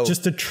 Mike?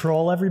 Just to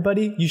troll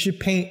everybody, you should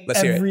paint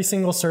every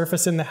single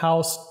surface in the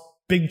house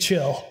Big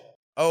Chill.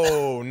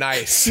 Oh,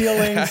 nice.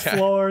 Ceilings,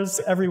 floors,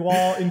 every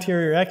wall,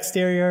 interior,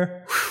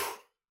 exterior,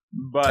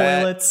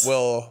 toilets.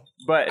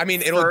 But I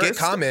mean, it'll get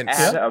comments.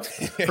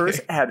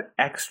 First, add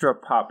extra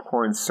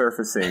popcorn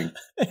surfacing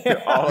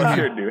to all of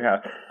your new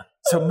house.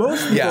 So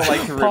most people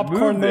like to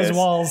popcorn remove those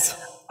walls.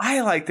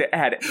 I like to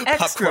add extra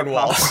popcorn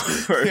walls.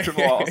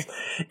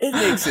 It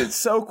makes it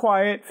so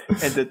quiet.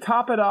 And to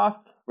top it off,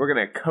 we're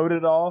going to coat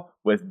it all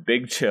with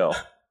Big Chill.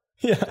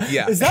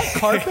 Yeah. Is that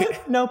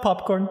carpet? No,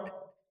 popcorn.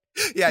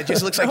 Yeah, it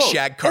just looks like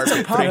shag carpet. It's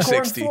a popcorn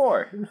 360.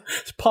 floor.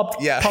 It's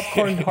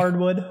popcorn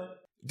hardwood.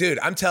 Dude,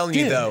 I'm telling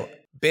you though,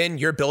 Ben,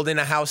 you're building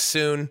a house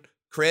soon.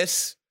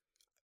 Chris,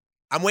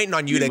 I'm waiting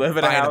on you to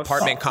buy an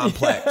apartment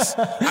complex.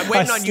 I'm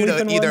waiting on you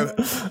to either...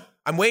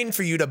 I'm waiting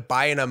for you to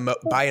buy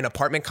an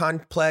apartment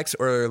complex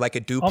or like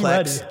a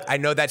duplex. I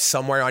know that's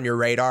somewhere on your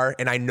radar,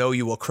 and I know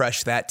you will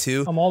crush that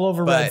too. I'm all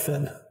over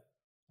Redfin.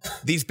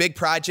 These big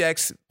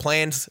projects,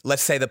 plans,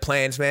 let's say the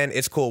plans, man,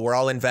 it's cool. We're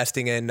all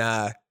investing in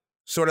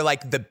sort of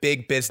like the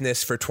big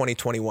business for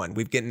 2021.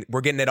 We're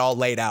getting it all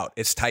laid out.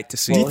 It's tight to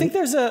see. Do you think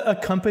there's a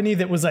company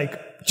that was like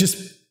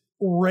just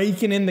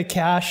raking in the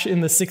cash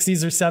in the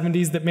 60s or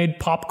 70s that made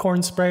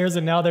popcorn sprayers,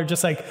 and now they're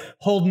just like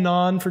holding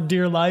on for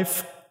dear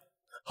life?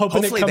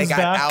 Hopefully they got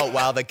out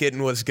while the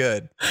getting was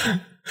good.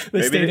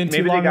 They stayed in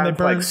too long and they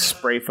burned. Like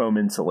spray foam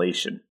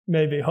insulation.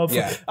 Maybe,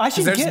 hopefully. Yeah.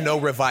 There's no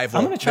revival.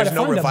 I'm going to try to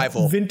find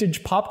a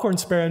vintage popcorn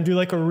sprayer and do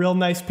like a real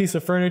nice piece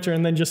of furniture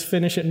and then just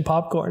finish it in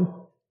popcorn.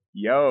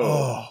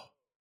 That's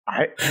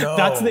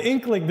the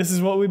inkling. This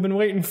is what we've been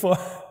waiting for.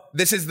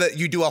 This is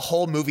you do a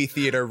whole movie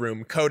theater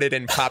room coated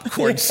in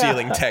popcorn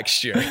ceiling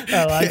texture.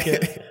 I like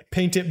it.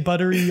 Paint it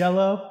buttery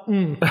yellow.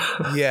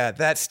 Yeah,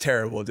 that's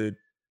terrible, dude.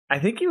 I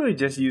think you would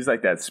just use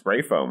like that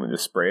spray foam and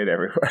just spray it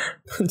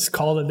everywhere. It's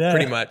called a day.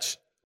 Pretty much.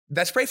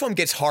 That spray foam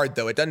gets hard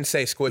though. It doesn't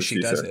say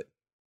squishy, does it?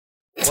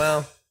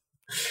 Well,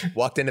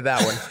 walked into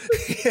that one.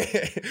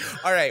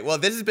 All right. Well,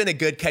 this has been a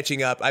good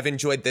catching up. I've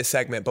enjoyed this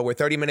segment, but we're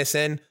 30 minutes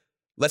in.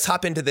 Let's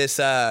hop into this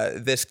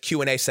this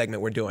Q&A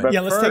segment we're doing.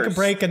 Let's take a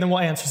break and then we'll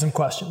answer some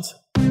questions.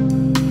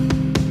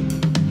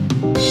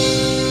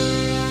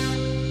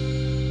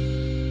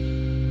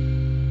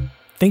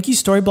 Thank you,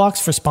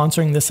 Storyblocks, for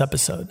sponsoring this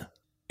episode.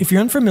 If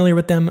you're unfamiliar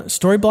with them,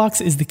 Storyblocks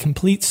is the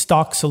complete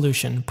stock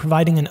solution,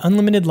 providing an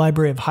unlimited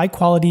library of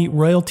high-quality,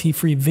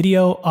 royalty-free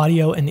video,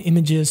 audio, and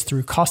images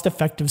through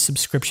cost-effective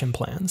subscription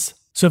plans.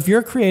 So if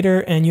you're a creator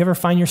and you ever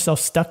find yourself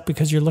stuck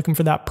because you're looking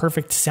for that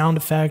perfect sound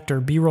effect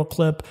or B-roll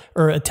clip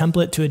or a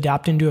template to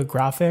adapt into a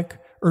graphic,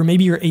 or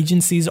maybe your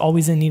agency's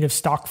always in need of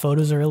stock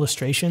photos or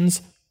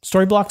illustrations,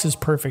 Storyblocks is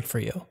perfect for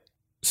you.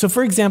 So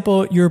for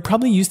example, you're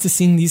probably used to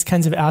seeing these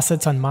kinds of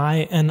assets on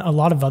my and a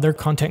lot of other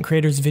content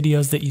creators'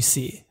 videos that you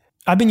see.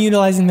 I've been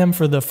utilizing them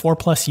for the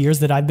 4+ years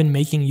that I've been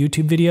making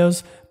YouTube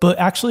videos, but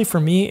actually for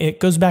me, it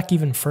goes back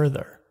even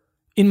further.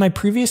 In my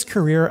previous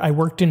career, I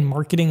worked in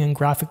marketing and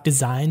graphic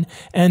design,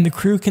 and the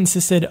crew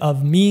consisted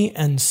of me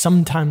and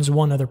sometimes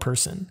one other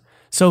person.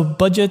 So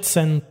budgets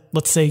and,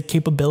 let's say,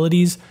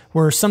 capabilities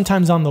were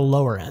sometimes on the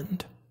lower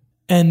end.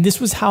 And this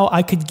was how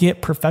I could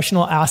get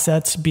professional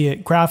assets, be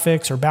it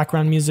graphics or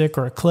background music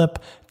or a clip,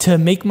 to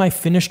make my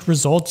finished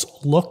results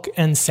look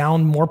and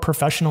sound more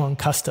professional and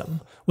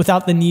custom,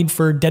 without the need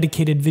for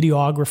dedicated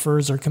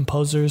videographers or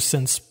composers,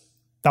 since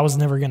that was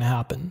never going to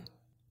happen.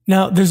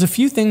 Now, there's a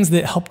few things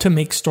that help to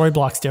make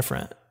Storyblocks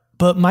different,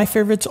 but my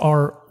favorites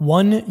are: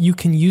 1, you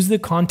can use the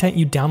content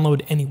you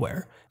download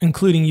anywhere,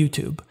 including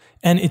YouTube,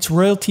 and it's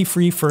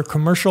royalty-free for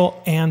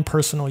commercial and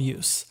personal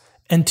use.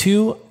 And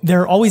 2,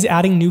 they're always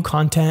adding new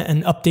content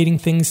and updating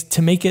things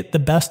to make it the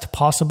best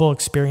possible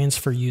experience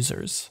for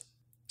users.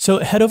 So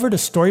head over to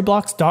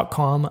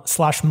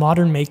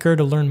storyblocks.com/modernmaker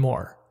to learn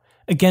more.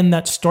 Again,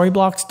 that's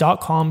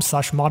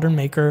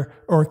storyblocks.com/modernmaker,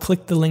 or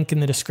click the link in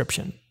the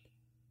description.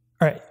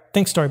 All right,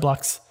 thanks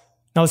Storyblocks.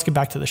 Now let's get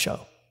back to the show.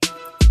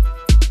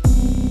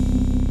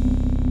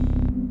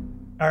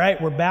 All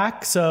right, we're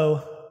back.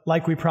 So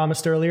like we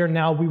promised earlier,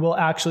 now we will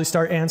actually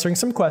start answering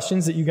some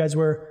questions that you guys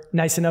were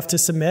nice enough to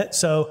submit.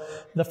 So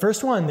the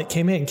first one that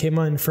came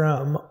in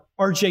from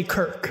RJ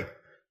Kirk.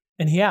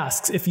 And he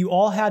asks, if you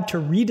all had to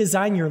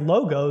redesign your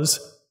logos,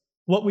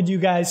 what would you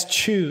guys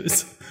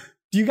choose?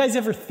 Do you guys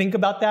ever think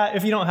about that?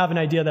 If you don't have an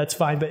idea, that's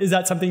fine. But is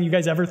that something you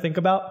guys ever think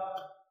about?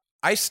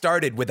 I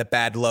started with a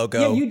bad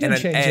logo. Yeah, you did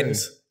change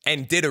yours.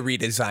 And did a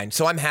redesign.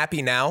 So I'm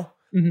happy now.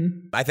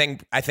 Mm-hmm.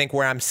 I think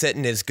where I'm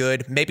sitting is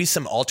good. Maybe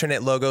some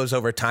alternate logos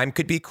over time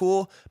could be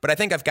cool, but I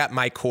think I've got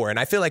my core, and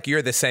I feel like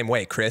you're the same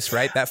way, Chris,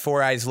 right? That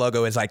Four Eyes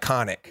logo is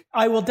iconic.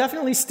 I will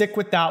definitely stick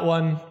with that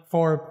one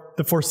for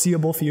the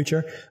foreseeable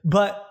future,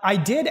 but I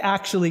did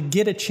actually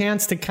get a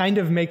chance to kind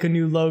of make a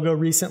new logo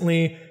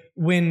recently.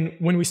 When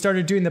we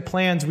started doing the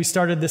plans, we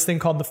started this thing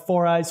called the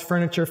Four Eyes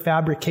Furniture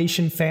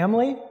Fabrication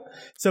Family.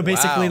 So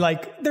basically,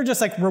 like, they're just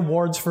like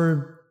rewards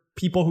for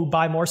people who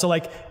buy more. So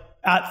like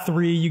at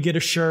 3, you get a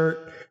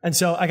shirt. And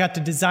so I got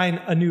to design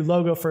a new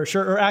logo for a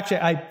shirt, or actually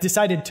I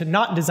decided to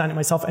not design it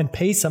myself and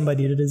pay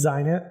somebody to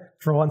design it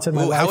for once in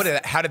my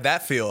life. How did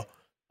that feel?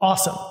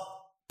 Awesome.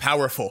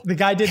 Powerful. The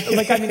guy did,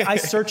 like, I mean, I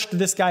searched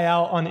this guy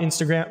out on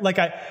Instagram. Like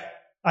I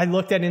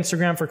looked at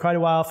Instagram for quite a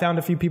while, found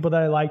a few people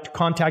that I liked,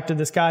 contacted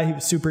this guy. He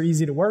was super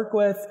easy to work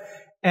with.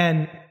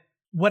 And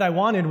what I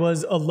wanted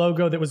was a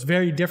logo that was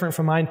very different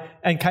from mine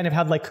and kind of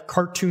had like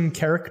cartoon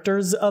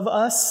characters of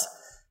us.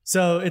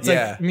 So it's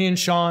like me and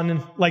Sean,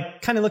 and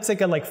like kind of looks like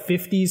a like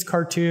 50s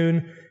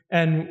cartoon,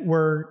 and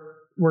we're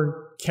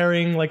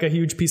carrying like a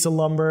huge piece of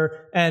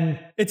lumber, and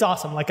it's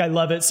awesome. Like I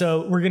love it.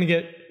 So we're going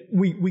to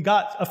we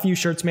got a few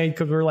shirts made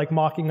because we're like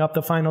mocking up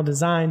the final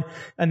design,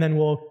 and then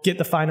we'll get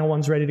the final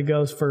ones ready to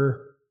go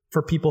for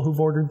people who've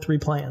ordered 3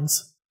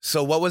 plans.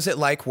 So what was it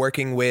like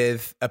working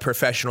with a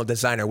professional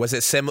designer? Was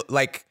it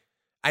like,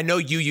 I know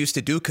you used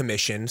to do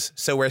commissions,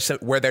 so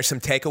were there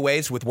some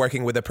takeaways with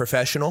working with a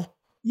professional?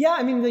 Yeah,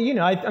 I mean, you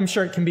know, I'm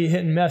sure it can be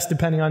hit and miss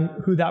depending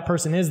on who that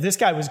person is. This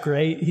guy was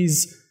great.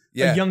 He's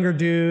a younger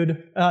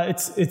dude.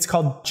 It's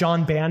called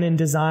John Bannon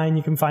Design.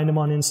 You can find him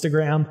on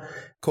Instagram.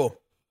 Cool.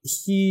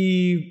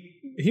 He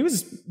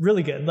was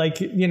really good. Like,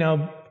 you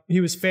know,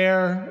 he was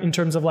fair in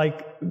terms of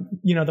like,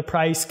 you know, the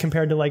price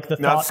compared to like the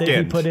thought that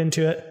he put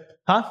into it.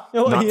 Huh?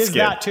 Oh, he is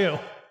skinned. That too.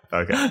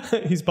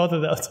 Okay. He's both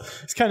of those.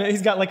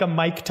 He's got like a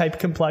Mike type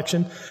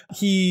complexion.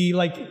 He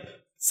like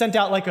sent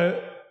out like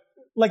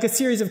a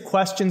series of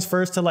questions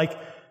first to like,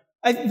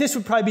 this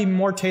would probably be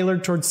more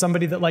tailored towards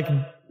somebody that like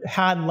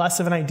had less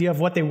of an idea of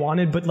what they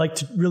wanted, but like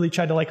to really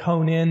try to like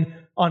hone in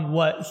on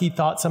what he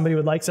thought somebody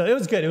would like. So it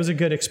was good. It was a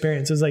good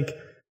experience. It was like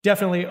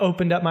definitely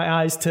opened up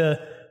my eyes to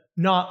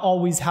not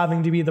always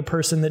having to be the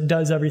person that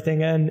does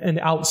everything and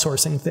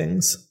outsourcing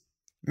things.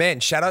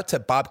 Man, shout out to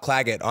Bob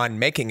Claggett on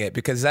making it,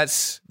 because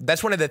that's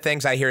one of the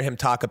things I hear him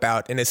talk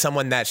about. And as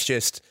someone that's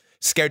just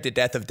scared to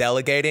death of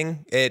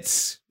delegating,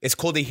 it's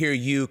cool to hear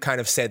you kind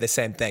of say the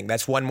same thing.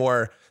 That's one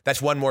more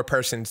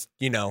person's,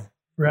 you know,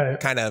 right,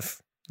 kind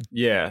of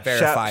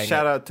verifying.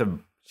 Shout out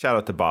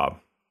to Bob.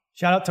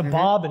 Shout out to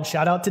Bob, and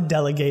shout out to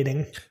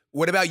delegating.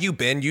 What about you,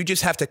 Ben? You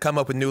just have to come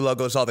up with new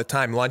logos all the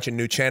time, launching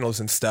new channels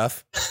and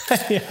stuff.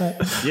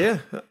 Yeah.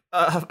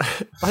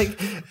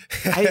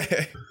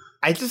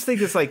 I just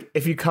think it's like,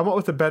 if you come up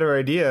with a better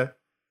idea,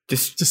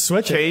 just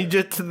switch change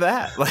it to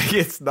that. Like,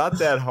 it's not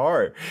that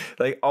hard.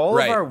 Like, all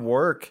of our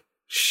work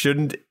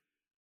shouldn't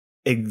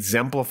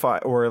exemplify,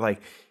 or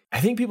like, I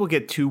think people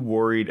get too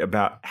worried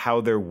about how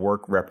their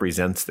work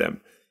represents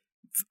them.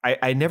 I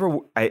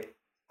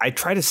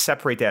try to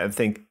separate that and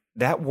think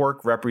that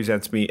work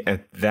represents me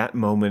at that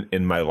moment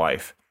in my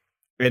life.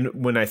 And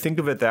when I think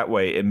of it that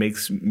way, it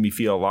makes me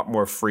feel a lot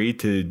more free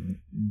to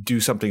do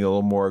something a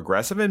little more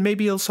aggressive, and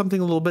maybe something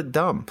a little bit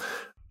dumb.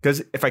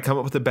 Because if I come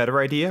up with a better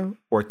idea,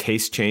 or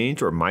taste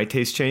change, or my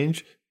taste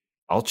change,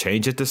 I'll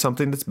change it to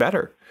something that's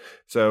better.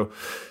 So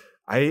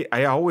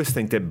I always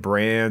think that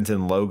brands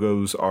and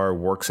logos are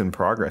works in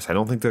progress. I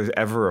don't think there's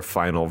ever a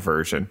final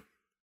version.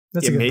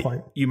 That's a good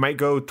point. You might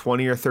go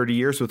 20 or 30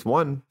 years with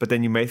one, but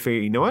then you might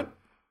figure, you know what?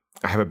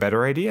 I have a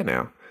better idea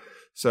now.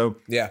 So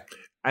yeah,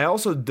 I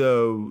also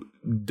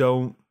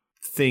don't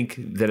think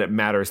that it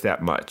matters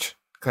that much.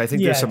 Because I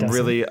think there's some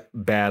really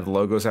bad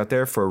logos out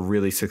there for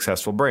really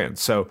successful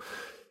brands. So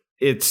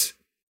it's,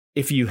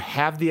 if you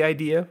have the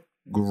idea,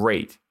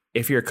 great.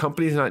 If your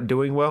company's not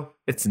doing well,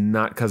 it's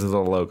not because of the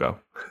logo,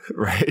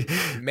 right?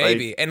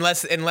 Maybe,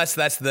 unless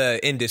that's the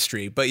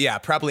industry. But yeah,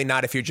 probably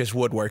not if you're just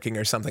woodworking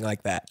or something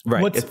like that.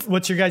 Right.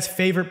 What's your guys'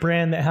 favorite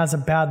brand that has a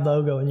bad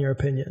logo in your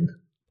opinion?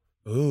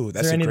 Ooh,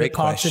 that's Is there a any great that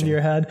pops question. into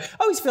your head?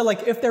 I always feel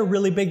like if they're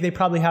really big, they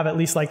probably have at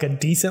least like a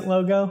decent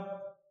logo.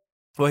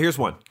 Well, here's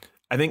one.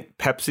 I think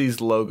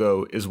Pepsi's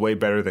logo is way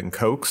better than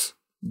Coke's,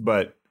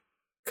 but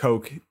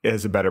Coke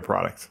is a better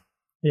product.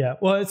 Yeah.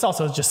 Well, it's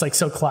also just like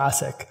so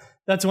classic.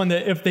 That's one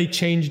that if they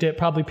changed it,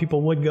 probably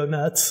people would go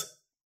nuts.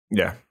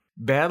 Yeah.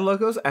 Bad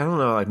logos? I don't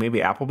know, like maybe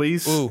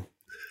Applebee's. Ooh.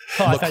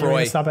 Oh, I thought you were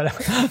going to stop at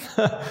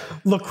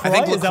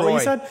LaCroix? Is that what you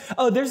said?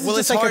 Oh, there's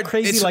just like a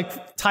crazy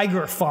like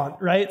tiger font,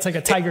 right? It's like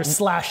a tiger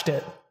slashed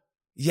it.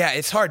 Yeah,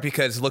 it's hard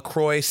because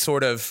LaCroix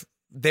sort of,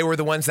 they were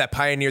the ones that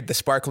pioneered the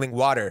sparkling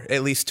water,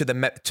 at least to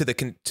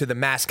the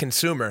mass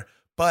consumer.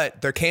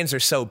 But their cans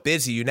are so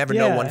busy, you never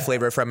know one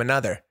flavor from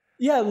another.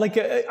 Yeah, like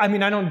I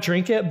mean, I don't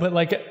drink it, but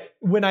like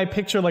when I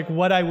picture like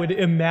what I would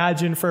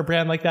imagine for a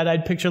brand like that,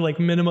 I'd picture like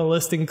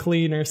minimalist and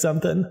clean or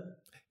something.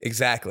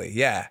 Exactly.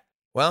 Yeah.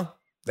 Well,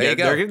 there you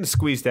go. They're getting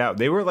squeezed out.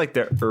 They were like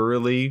the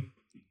early,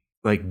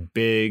 like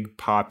big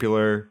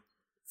popular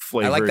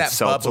flavored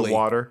seltzer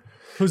water.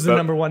 Who's the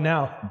number one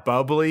now?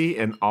 Bubbly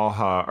and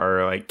Aha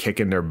are like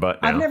kicking their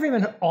butt now. I've never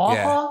even Aha.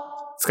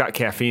 Yeah. It's got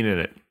caffeine in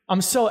it.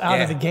 I'm so out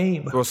of the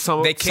game. Well, some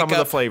of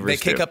the flavors they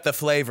kick up the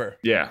flavor.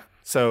 Yeah.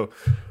 So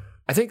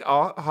I think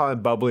Aha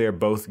and Bubbly are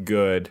both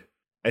good.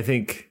 I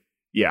think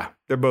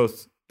they're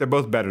both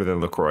better than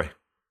LaCroix.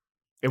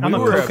 And I'm we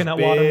were a coconut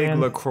water man.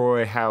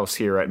 LaCroix house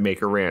here at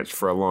Maker Ranch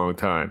for a long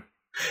time.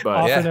 But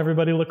offered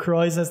everybody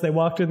LaCroix as they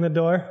walked in the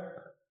door.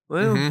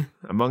 Well,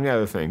 among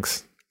other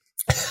things.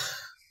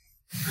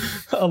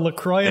 A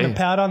LaCroix and a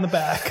pat on the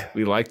back.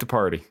 We like to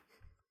party.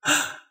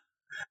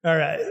 All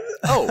right.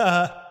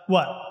 Oh,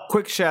 what?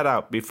 Quick shout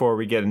out before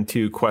we get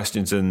into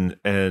questions and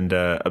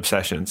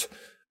obsessions.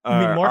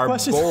 More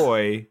questions? Our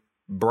boy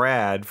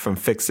Brad from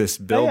Fix This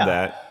Build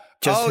That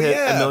just hit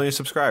 1 million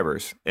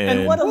subscribers.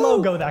 And what a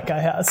logo that guy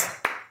has.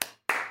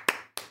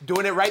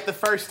 Doing it right the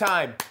first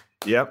time.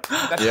 Yep.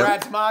 That's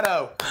Brad's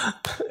motto.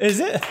 Is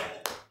it?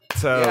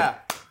 So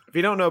if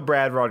you don't know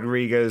Brad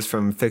Rodriguez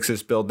from Fix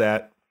This Build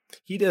That,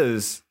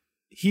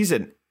 he's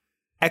an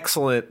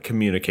excellent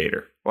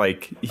communicator.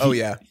 Like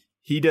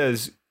he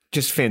does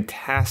just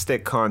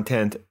fantastic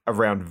content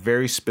around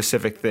very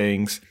specific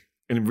things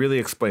and really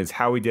explains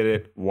how he did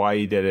it, why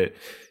he did it.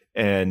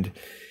 And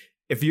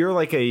if you're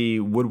like a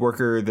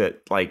woodworker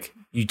that like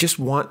you just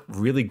want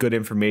really good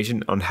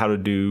information on how to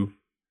do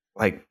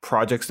like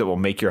projects that will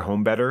make your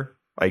home better,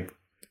 like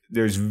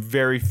there's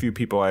very few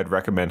people I'd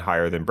recommend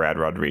higher than Brad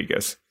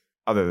Rodriguez.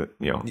 Other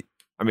than,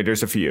 I mean,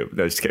 there's a few.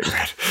 No, just kidding,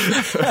 Brad.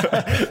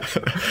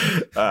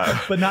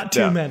 But not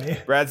too many.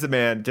 Brad's the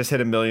man. Just hit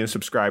 1 million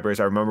subscribers.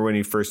 I remember when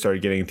he first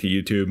started getting into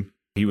YouTube,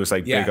 he was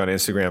like big on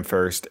Instagram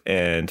first.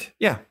 And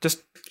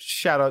just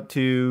shout out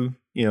to,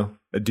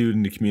 a dude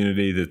in the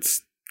community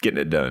that's getting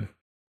it done.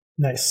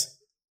 Nice.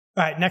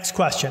 All right, next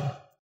question.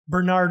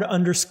 Bernard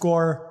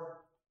 _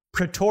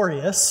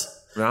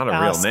 Pretorius. Not a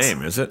real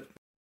name, is it?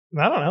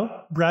 I don't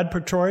know. Brad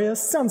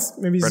Pretorius? Sounds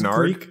maybe he's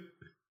Greek.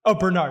 Oh,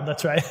 Bernard,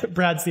 that's right.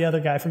 Brad's the other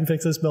guy from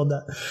Fix This Build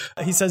That.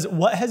 He says,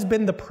 what has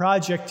been the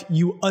project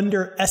you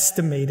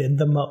underestimated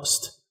the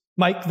most?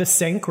 Mike the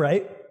Sink,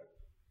 right?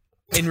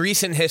 In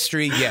recent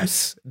history,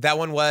 yes. That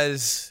one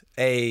was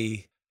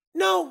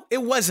No,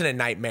 it wasn't a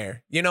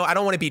nightmare. I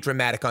don't want to be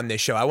dramatic on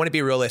this show. I want to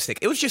be realistic.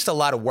 It was just a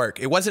lot of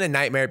work. It wasn't a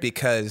nightmare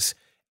because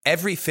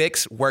every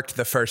fix worked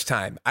the first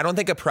time. I don't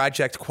think a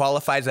project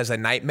qualifies as a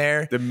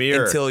nightmare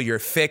until your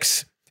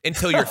fixes fail.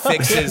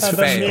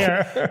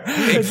 Exactly.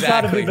 It's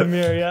gotta be the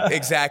mirror, yeah.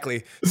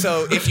 Exactly.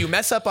 So if you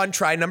mess up on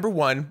try number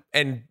 1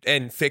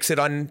 and fix it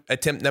on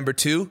attempt number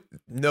 2,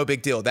 no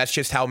big deal. That's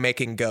just how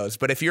making goes.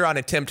 But if you're on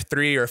attempt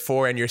 3 or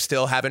 4 and you're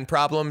still having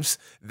problems,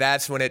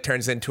 that's when it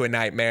turns into a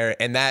nightmare.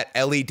 And that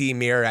LED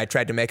mirror I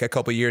tried to make a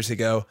couple years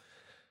ago,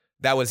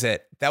 that was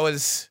it.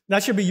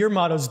 That should be your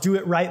motto, is do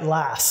it right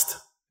last.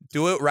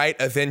 Do it right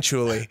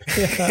eventually.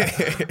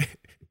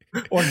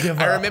 Or give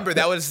up. I remember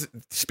that was,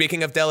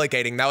 speaking of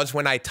delegating, that was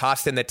when I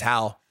tossed in the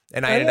towel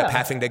and I ended up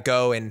having to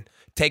go and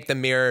take the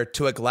mirror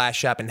to a glass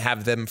shop and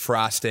have them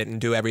frost it and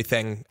do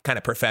everything kind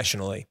of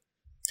professionally.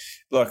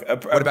 Look,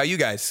 what about you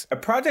guys? A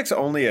project's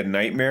only a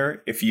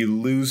nightmare if you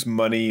lose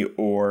money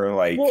or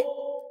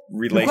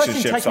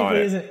relationships on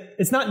it.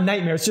 It's not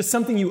nightmare. It's just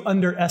something you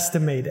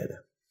underestimated.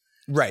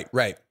 Right.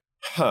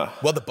 Huh.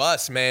 Well, the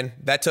bus, man,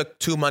 that took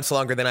 2 months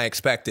longer than I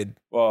expected.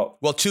 Well,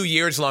 2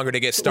 years longer to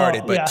get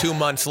started, but 2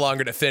 months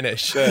longer to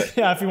finish.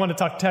 Yeah, if you want to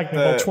talk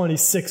technical,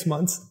 26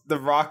 months. The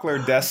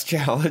Rockler Desk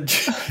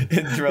Challenge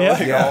in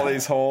drilling all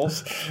these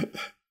holes.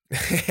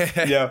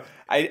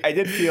 I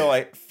did feel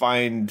like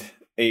find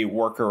a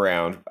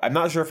workaround. I'm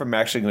not sure if I'm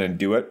actually going to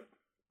do it,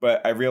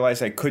 but I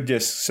realized I could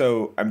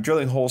I'm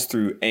drilling holes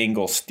through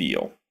angle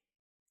steel,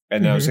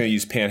 and I was going to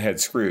use panhead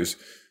screws.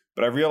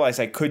 But I realized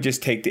I could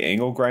just take the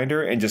angle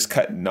grinder and just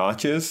cut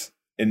notches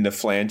in the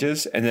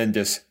flanges and then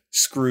just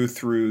screw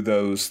through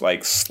those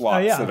like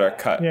slots that are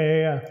cut.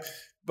 Yeah.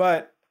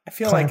 But I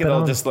feel like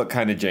it'll just look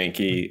kind of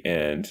janky.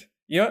 And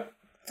you know what?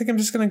 I think I'm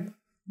just going to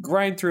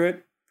grind through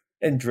it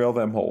and drill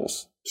them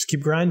holes. Just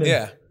keep grinding.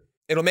 Yeah.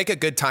 It'll make a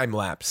good time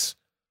lapse.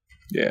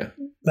 Yeah.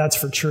 That's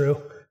for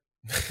true.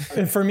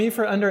 And for me,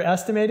 for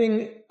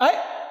underestimating,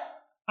 I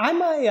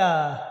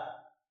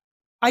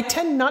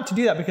tend not to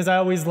do that because I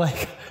always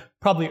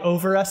probably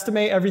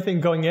overestimate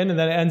everything going in, and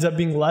then it ends up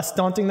being less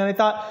daunting than I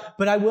thought.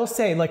 But I will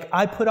say,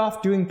 I put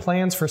off doing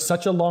plans for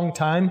such a long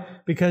time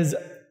because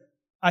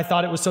I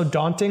thought it was so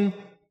daunting,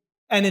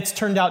 and it's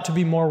turned out to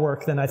be more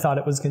work than I thought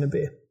it was going to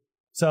be.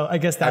 So I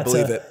guess that's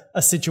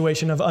a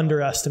situation of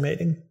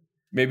underestimating.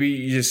 Maybe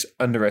you just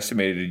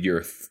underestimated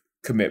your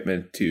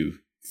commitment to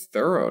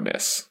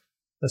thoroughness.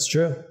 That's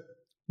true.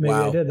 Maybe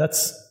I did.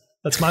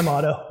 That's my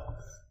motto.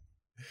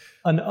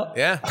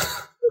 Yeah.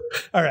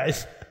 All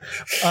right.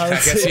 I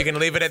guess you can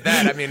leave it at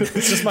that. I mean, it's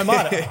just my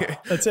motto.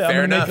 That's it. I'm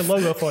going to make a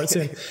logo for it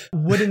soon.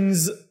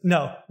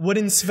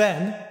 Wooden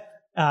Sven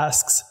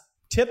asks,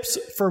 tips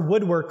for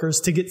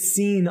woodworkers to get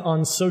seen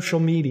on social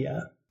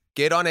media.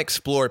 Get on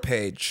Explore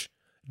page.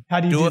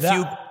 How do you do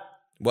that?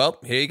 Well,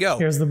 here you go.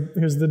 Here's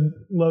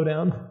the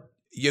lowdown.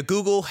 You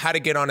Google how to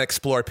get on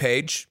Explore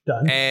page.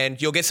 Done.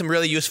 And you'll get some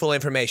really useful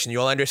information.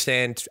 You'll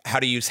understand how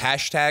to use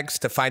hashtags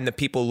to find the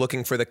people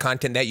looking for the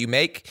content that you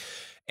make.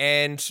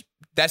 And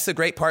that's the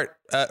great part,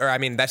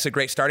 that's a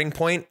great starting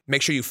point.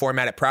 Make sure you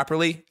format it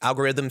properly.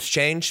 Algorithms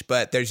change,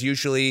 but there's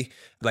usually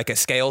like a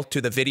scale to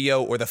the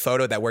video or the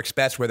photo that works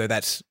best, whether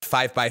that's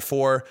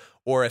 5:4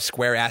 or a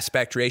square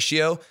aspect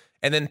ratio.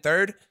 And then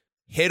third,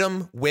 hit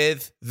them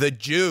with the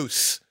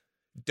juice.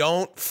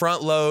 Don't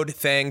front load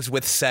things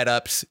with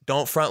setups.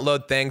 Don't front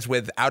load things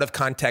with out of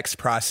context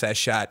process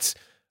shots.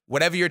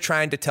 Whatever you're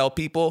trying to tell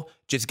people,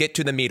 just get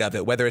to the meat of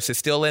it, whether it's a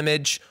still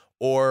image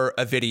or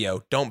a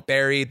video. Don't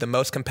bury the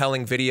most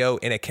compelling video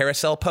in a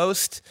carousel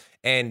post,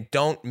 and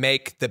don't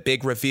make the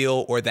big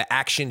reveal or the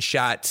action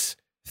shots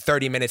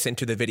 30 minutes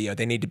into the video.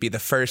 They need to be the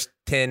first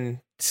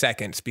 10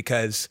 seconds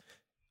because,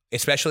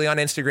 especially on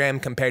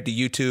Instagram compared to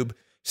YouTube,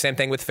 same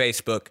thing with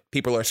Facebook,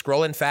 people are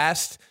scrolling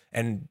fast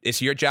and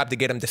it's your job to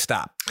get them to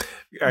stop.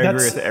 I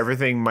agree with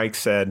everything Mike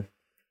said.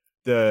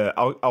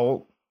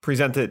 I'll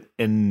present it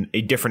in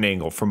a different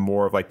angle from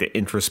more of like the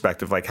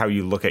introspective, like how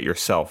you look at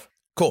yourself.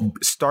 Cool.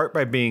 Start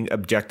by being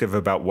objective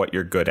about what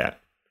you're good at.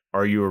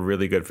 Are you a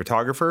really good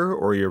photographer,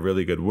 or are you a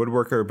really good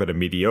woodworker, but a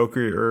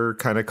mediocre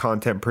kind of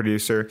content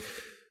producer?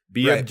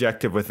 Be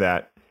objective with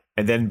that,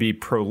 and then be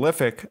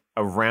prolific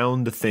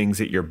around the things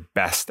that you're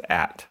best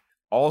at.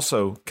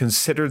 Also,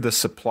 consider the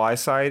supply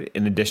side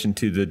in addition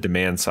to the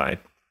demand side.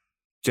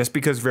 Just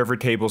because river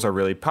tables are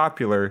really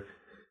popular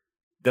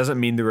doesn't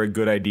mean they're a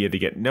good idea to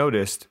get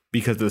noticed,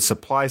 because the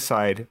supply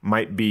side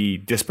might be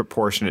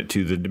disproportionate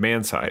to the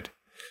demand side.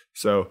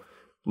 So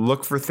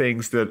look for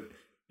things that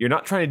you're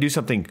not trying to do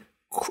something.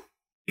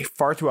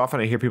 Far too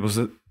often I hear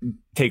people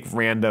take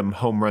random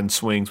home run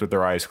swings with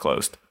their eyes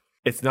closed.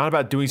 It's not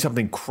about doing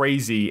something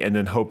crazy and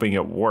then hoping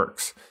it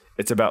works.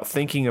 It's about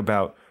thinking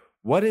about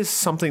what is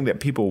something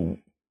that people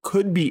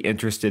could be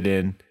interested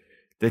in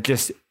that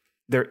just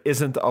there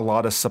isn't a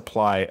lot of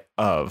supply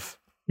of,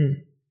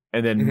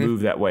 and then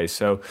move that way.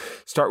 So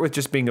start with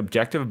just being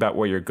objective about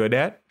what you're good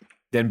at,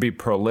 then be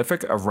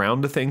prolific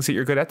around the things that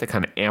you're good at to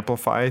kind of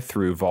amplify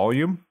through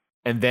volume,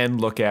 and then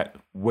look at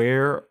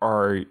where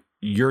are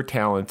your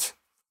talents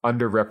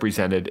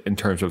underrepresented in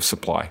terms of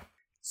supply.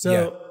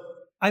 So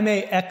I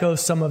may echo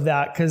some of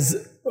that,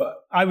 because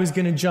I was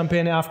going to jump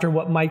in after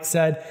what Mike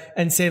said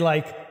and say,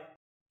 like,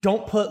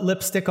 don't put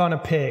lipstick on a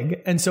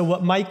pig. And so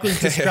what Mike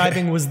was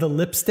describing was the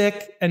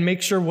lipstick, and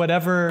make sure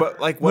whatever. But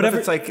like, what if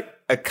it's like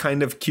a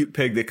kind of cute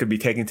pig that could be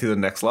taken to the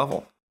next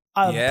level?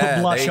 Put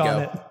blush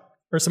on it,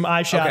 or some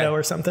eyeshadow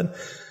or something.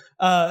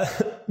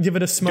 Give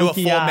it a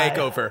smoky do a full eye.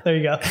 makeover. There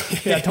you go.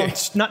 Yeah,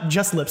 not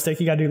just lipstick.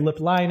 You got to do lip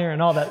liner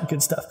and all that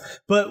good stuff.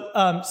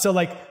 But so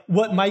like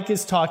what Mike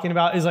is talking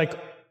about is like,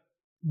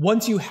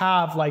 once you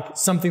have like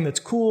something that's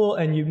cool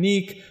and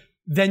unique,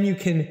 then you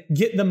can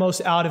get the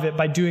most out of it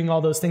by doing all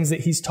those things that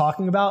he's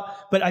talking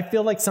about. But I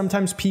feel like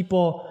sometimes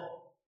people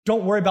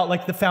don't worry about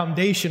like the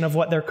foundation of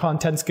what their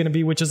content's going to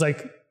be, which is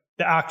like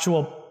the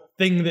actual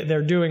thing that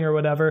they're doing or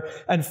whatever,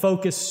 and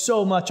focus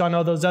so much on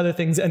all those other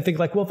things and think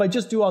like, well, if I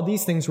just do all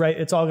these things right,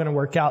 it's all going to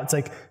work out. It's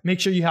like, make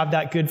sure you have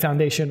that good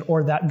foundation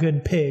or that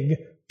good pig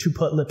to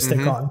put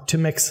lipstick on, to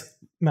mix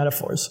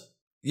metaphors.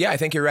 Yeah, I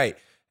think you're right.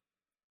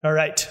 All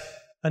right.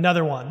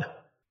 Another one.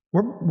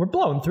 We're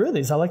blowing through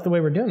these. I like the way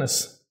we're doing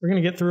this. We're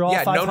going to get through all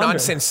 500. No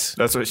nonsense.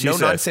 That's what she said.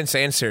 No nonsense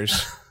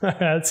answers.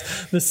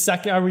 That's the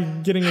second. Are we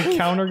getting a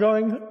counter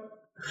going?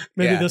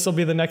 Maybe this will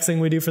be the next thing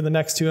we do for the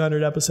next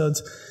 200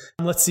 episodes.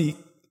 Let's see.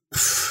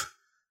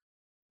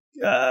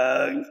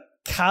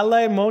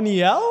 Calais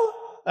Moniel?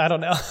 I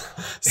don't know.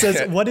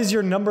 Says, what is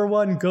your number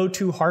one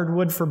go-to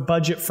hardwood for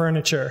budget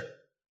furniture?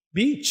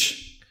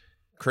 Beech.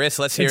 Chris,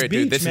 let's hear It's it,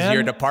 dude. beech, This man. is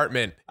your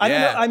department. I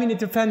don't know. I mean, it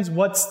depends I don't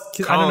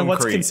know what's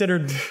Concrete.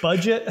 considered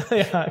budget.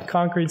 Yeah,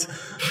 concrete's.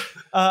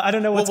 I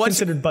don't know what's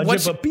considered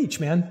budget, but beech,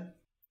 man.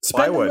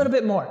 Spend Plywood. a little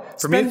bit more.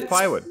 For me, it's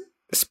plywood.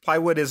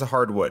 Plywood is a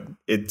hardwood.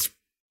 It's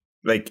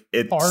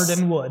hard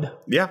and wood.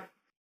 Yeah.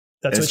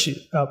 That's what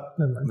she. Oh,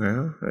 never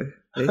mind.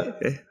 Well,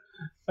 hey.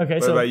 Okay,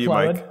 What so about you,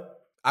 plywood. Mike?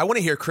 I want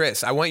to hear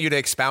Chris. I want you to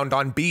expound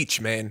on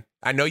beech, man.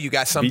 I know you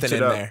got something Beach it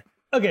in up. there.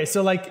 Okay,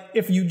 so like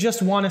if you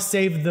just want to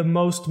save the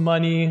most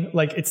money,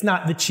 like it's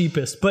not the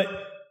cheapest, but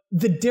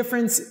the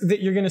difference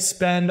that you're going to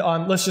spend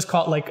on, let's just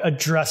call it like a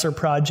dresser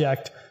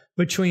project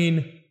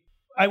between,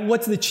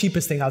 what's the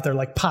cheapest thing out there?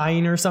 Like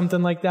pine or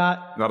something like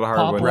that? Not a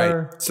hardwood.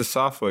 Poplar. Right. It's a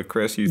softwood,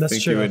 Chris. You That's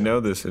think true. you would know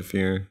this if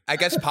you're... I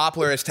guess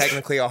poplar is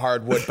technically a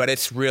hardwood, but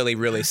it's really,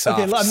 really soft.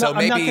 Okay, I'm so not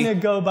maybe, going to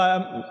go by,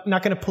 I'm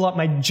not going to pull up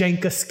my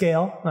Jenga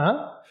scale.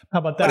 Huh? How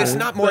about that? but it's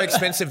not more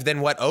expensive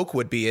than what oak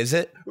would be, is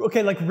it?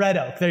 Okay, like red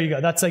oak. There you go.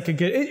 That's like a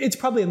good, it's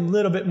probably a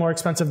little bit more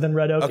expensive than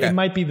red oak. Okay. It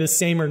might be the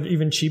same or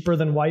even cheaper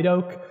than white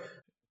oak.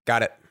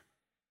 Got it.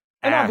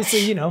 And Ash.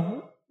 obviously,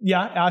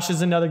 ash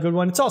is another good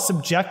one. It's all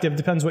subjective,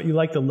 depends what you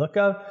like the look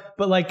of.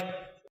 But like,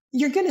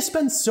 you're going to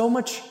spend so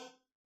much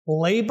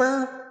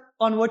labor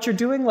on what you're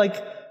doing.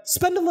 Like,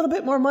 spend a little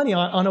bit more money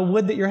on a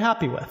wood that you're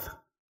happy with.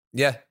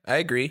 Yeah, I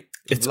agree.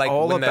 It's like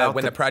all when about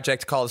the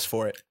project calls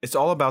for it. It's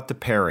all about the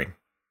pairing.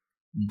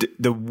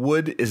 The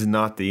wood is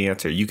not the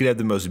answer. You could have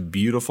the most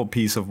beautiful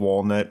piece of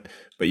walnut,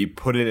 but you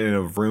put it in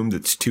a room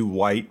that's too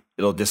white,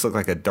 it'll just look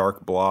like a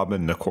dark blob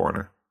in the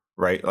corner,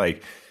 right?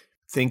 Like,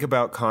 think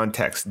about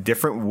context.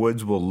 Different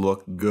woods will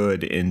look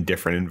good in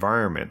different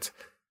environments.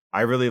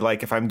 I really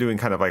like, if I'm doing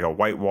kind of like a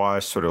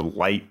whitewash, sort of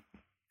light,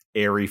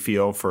 airy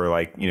feel for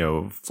like,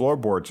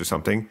 floorboards or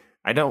something,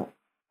 I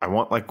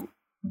want like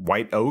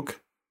white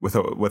oak with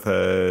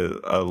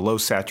a low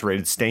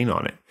saturated stain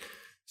on it.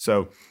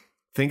 So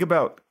think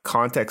about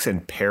context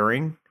and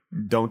pairing.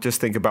 Don't just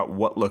think about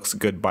what looks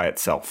good by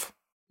itself.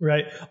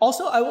 Right.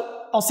 Also,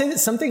 I'll say that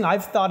something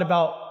I've thought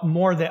about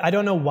more that I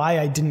don't know why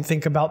I didn't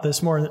think about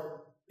this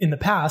more in the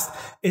past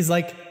is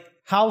like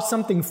how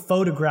something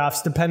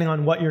photographs depending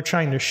on what you're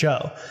trying to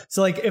show.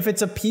 So like if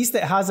it's a piece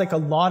that has like a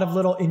lot of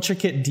little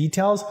intricate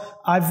details,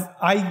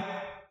 I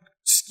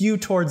skew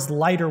towards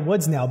lighter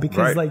woods now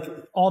because like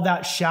all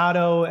that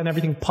shadow and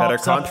everything pops Better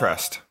up.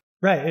 contrast.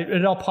 Right.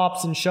 It all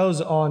pops and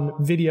shows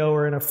on video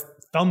or in a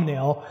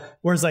thumbnail.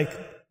 Whereas like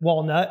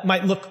walnut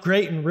might look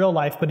great in real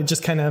life, but it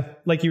just kind of,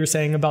 like you were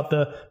saying about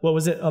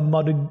a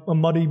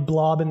muddy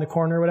blob in the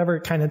corner or whatever,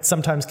 it kind of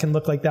sometimes can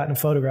look like that in a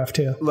photograph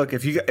too. Look,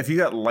 if you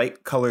got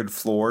light colored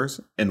floors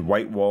and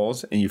white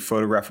walls and you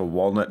photograph a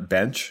walnut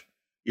bench,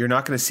 you're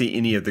not going to see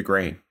any of the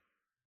grain.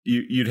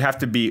 You'd have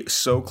to be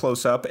so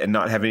close up and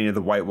not have any of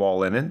the white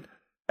wall in it.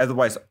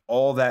 Otherwise,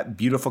 all that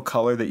beautiful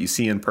color that you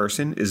see in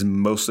person is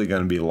mostly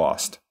going to be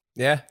lost.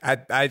 Yeah,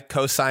 I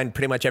co-sign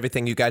pretty much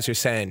everything you guys are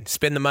saying.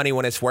 Spend the money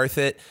when it's worth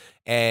it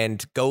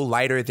and go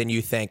lighter than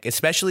you think,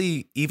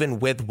 especially even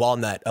with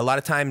walnut. A lot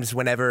of times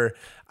whenever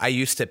I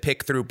used to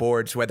pick through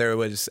boards, whether it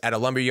was at a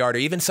lumberyard or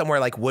even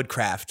somewhere like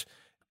Woodcraft,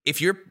 if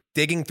you're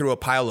digging through a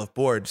pile of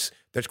boards,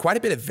 there's quite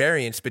a bit of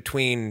variance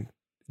between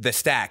the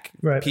stack,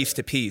 piece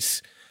to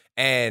piece.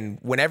 And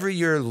whenever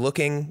you're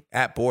looking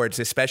at boards,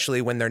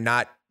 especially when they're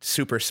not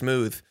super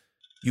smooth,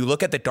 you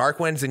look at the dark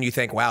ones and you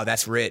think, wow,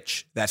 that's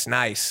rich, that's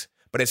nice.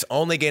 But it's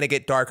only going to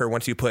get darker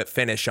once you put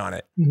finish on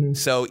it. Mm-hmm.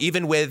 So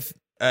even with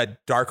a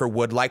darker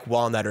wood like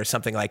walnut or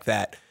something like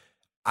that,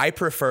 I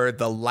prefer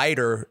the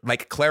lighter,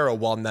 like Claro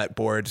walnut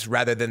boards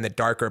rather than the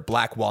darker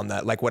black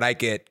walnut, like what I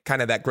get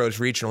kind of that grows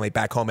regionally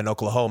back home in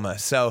Oklahoma.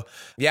 So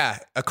yeah,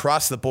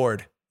 across the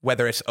board,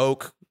 whether it's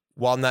oak,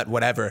 walnut,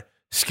 whatever,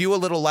 skew a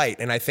little light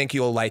and I think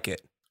you'll like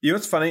it. You know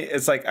what's funny?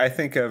 It's like I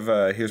think of,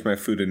 here's my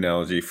food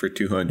analogy for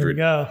 200. There we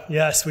go.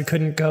 Yes, we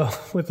couldn't go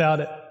without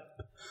it.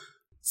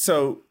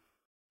 So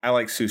I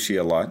like sushi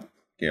a lot,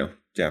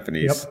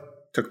 Japanese. Yep.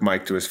 Took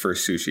Mike to his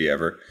first sushi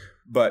ever.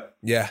 But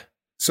yeah.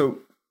 So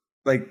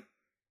like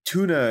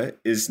tuna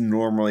is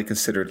normally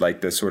considered like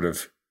the sort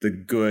of the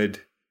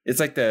good, it's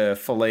like the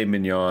filet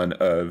mignon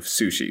of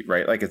sushi,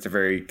 right? Like it's a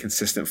very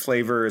consistent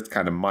flavor. It's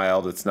kind of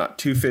mild. It's not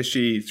too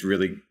fishy. It's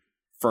really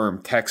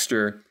firm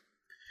texture,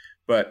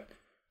 and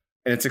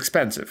it's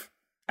expensive.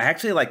 I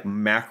actually like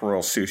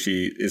mackerel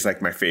sushi is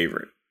like my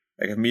favorite.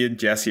 Like if me and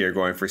Jesse are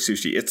going for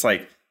sushi, it's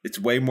like, it's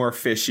way more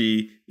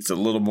fishy. It's a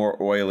little more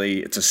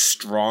oily. It's a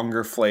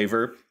stronger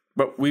flavor.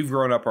 But we've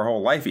grown up our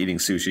whole life eating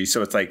sushi.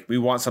 So it's like we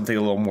want something a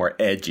little more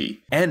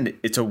edgy. And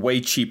it's a way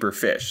cheaper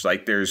fish.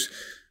 Like there's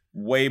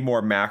way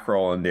more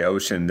mackerel in the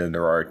ocean than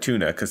there are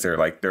tuna because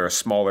they're a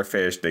smaller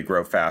fish. They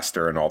grow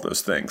faster and all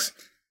those things.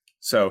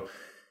 So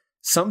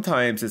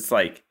sometimes it's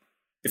like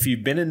if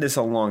you've been in this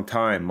a long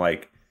time,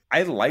 like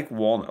I like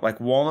walnut. Like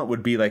walnut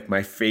would be like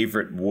my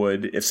favorite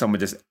wood if someone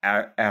just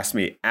asked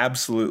me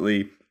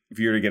absolutely if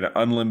you were to get an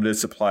unlimited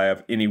supply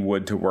of any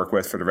wood to work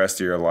with for the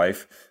rest of your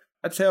life.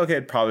 I'd say, okay,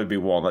 it'd probably be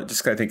walnut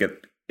just because I think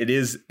it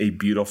is a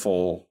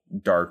beautiful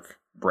dark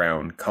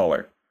brown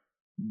color.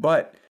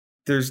 But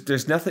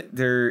there's nothing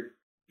there.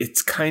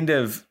 It's kind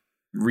of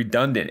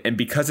redundant. And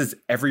because it's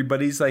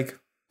everybody's like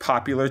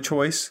popular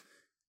choice,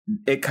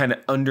 it kind of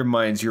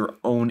undermines your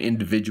own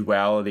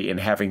individuality and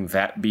having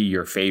that be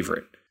your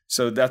favorite.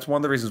 So that's one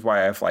of the reasons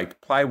why I've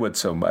liked plywood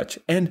so much.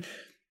 And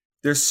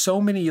there's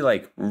so many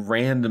like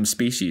random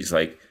species.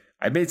 Like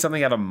I made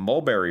something out of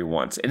mulberry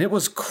once and it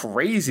was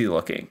crazy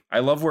looking. I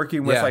love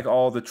working with like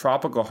all the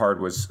tropical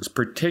hardwoods,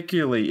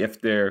 particularly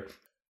if they're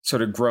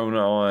sort of grown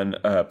on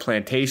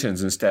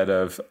plantations instead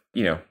of,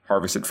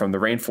 harvested from the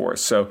rainforest.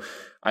 So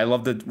I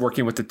love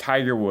working with the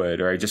tigerwood,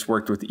 or I just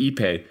worked with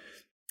ipe.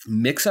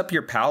 Mix up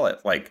your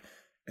palette. Like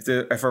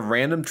if a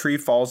random tree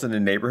falls in a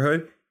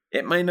neighborhood,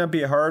 it might not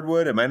be a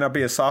hardwood, it might not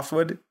be a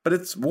softwood, but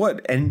it's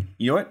wood. And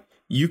you know what?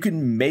 You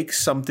can make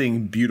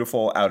something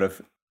beautiful out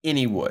of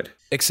any wood.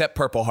 Except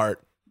Purple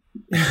Heart.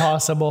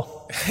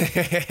 Impossible.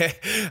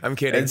 I'm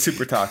kidding. And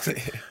super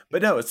toxic.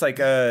 But no, it's like,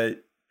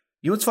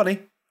 what's funny?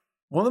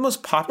 One of the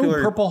most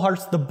popular... Purple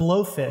Heart's the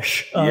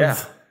blowfish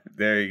of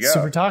there you go.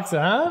 super toxic,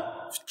 huh?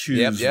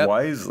 Choose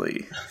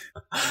wisely.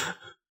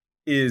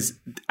 Is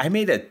I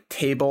made a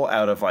table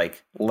out of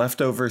like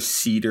leftover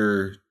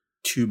cedar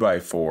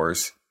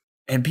 2x4s,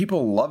 and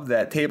people love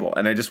that table.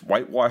 And I just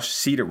whitewashed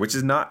cedar, which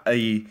is not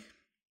a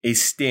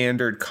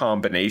standard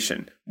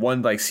combination.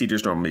 One, like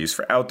cedar's normally used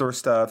for outdoor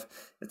stuff.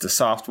 It's a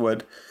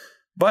softwood,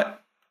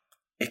 but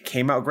it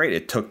came out great.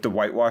 It took the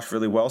whitewash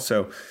really well.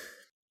 So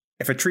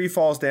if a tree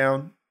falls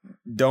down,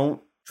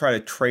 don't try to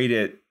trade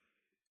it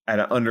at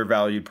an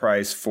undervalued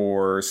price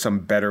for some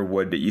better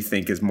wood that you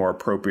think is more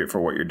appropriate for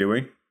what you're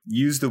doing.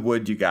 Use the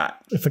wood you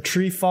got. If a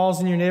tree falls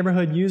in your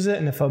neighborhood, use it.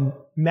 And if a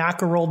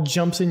mackerel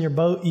jumps in your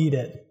boat, eat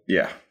it.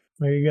 Yeah.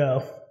 There you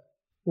go.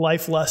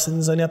 Life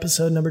lessons on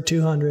episode number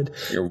 200.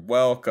 You're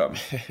welcome.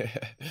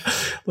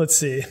 Let's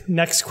see.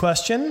 Next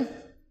question.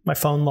 My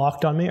phone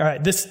locked on me. All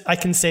right. I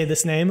can say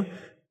this name.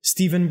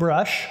 Stephen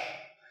Brush.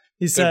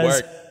 He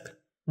says,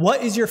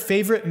 what is your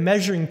favorite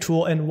measuring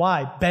tool and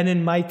why? Ben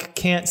and Mike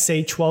can't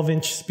say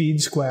 12-inch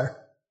speed square.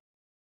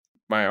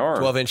 My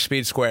arm. 12-inch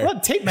speed square. Well,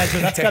 tape measure.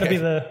 That's got to be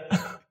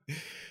the...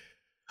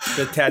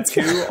 The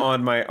tattoo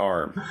on my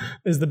arm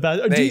is the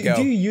best. Do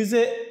you use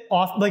it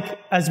off like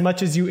as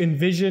much as you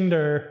envisioned,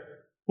 or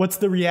what's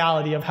the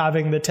reality of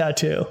having the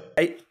tattoo?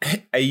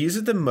 I use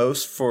it the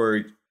most for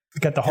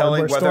get the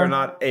telling whether or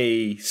not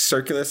a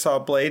circular saw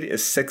blade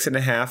is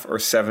 6.5 or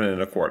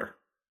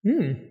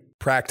 7.25.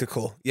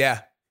 Practical.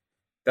 Yeah.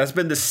 That's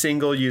been the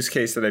single use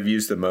case that I've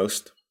used the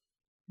most.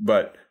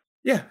 But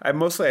yeah, I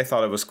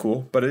thought it was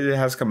cool, but it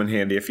has come in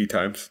handy a few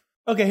times.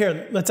 Okay,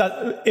 here, let's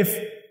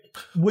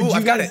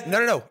I've got it.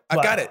 No.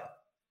 I've got it.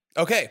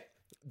 Okay.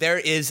 There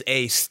is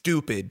a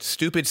stupid,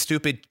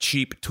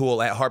 cheap tool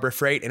at Harbor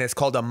Freight, and it's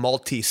called a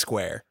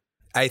multi-square.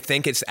 I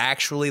think it's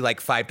actually like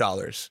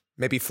 $5,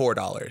 maybe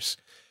 $4.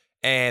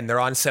 And they're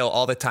on sale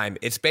all the time.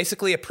 It's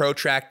basically a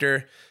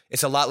protractor.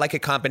 It's a lot like a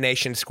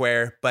combination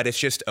square, but it's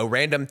just a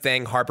random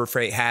thing Harbor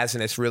Freight has,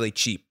 and it's really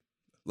cheap,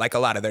 like a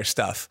lot of their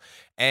stuff.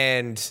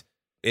 And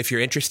if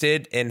you're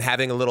interested in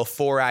having a little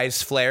Four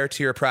Eyes flair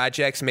to your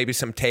projects, maybe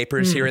some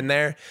tapers here and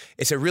there,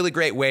 it's a really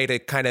great way to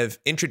kind of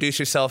introduce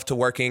yourself to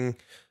working,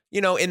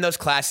 in those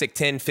classic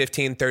 10,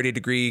 15, 30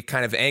 degree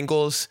kind of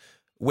angles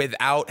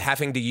without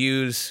having to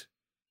use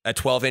a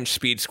 12-inch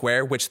speed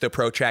square, which the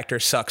protractor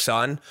sucks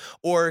on,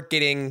 or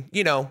getting,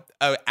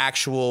 an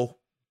actual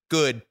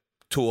good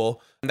tool.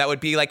 That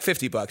would be like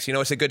 $50.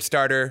 It's a good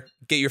starter.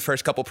 Get your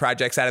first couple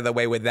projects out of the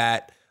way with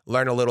that,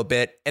 learn a little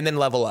bit, and then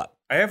level up.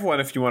 I have one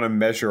if you want to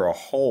measure a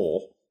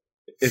hole.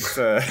 It's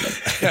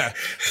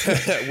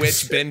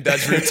which Ben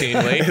does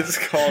routinely. It's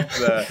called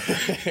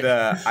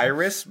the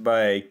Iris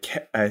by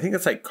I think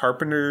it's like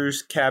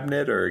Carpenter's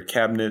Cabinet or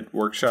Cabinet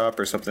Workshop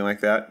or something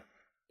like that.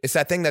 It's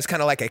that thing that's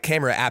kind of like a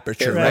camera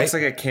aperture, right? It looks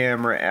like a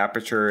camera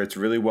aperture. It's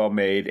really well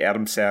made.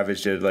 Adam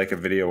Savage did like a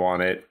video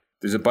on it.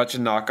 There's a bunch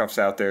of knockoffs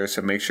out there,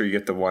 so make sure you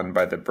get the one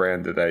by the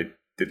brand that I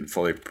didn't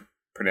fully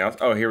pronounce.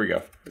 Oh, here we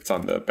go. It's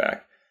on the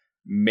back.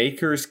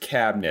 Maker's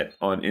Cabinet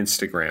on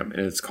Instagram, and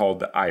it's called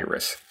the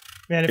Iris.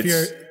 Man, if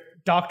your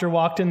doctor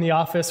walked in the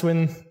office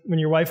when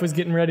your wife was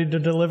getting ready to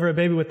deliver a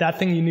baby with that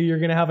thing, you knew you were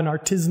going to have an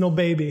artisanal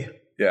baby.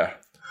 Yeah.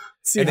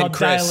 See how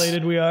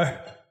dilated we are.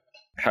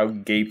 How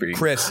gaping.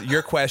 Chris,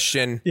 your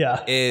question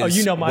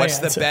is, what's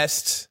answer. The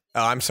best...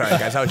 Oh, I'm sorry,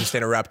 guys. I was just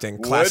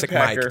interrupting. Classic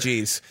Mike.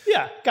 Jeez.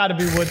 Yeah, got to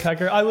be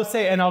woodpecker. I will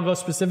say, and I'll go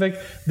specific,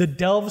 the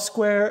Delve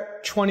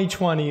Square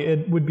 2020,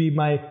 it would be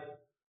my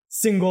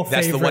single favorite.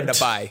 That's the one to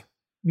buy.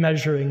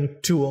 Measuring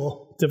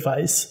tool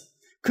device.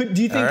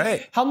 Do you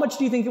think how much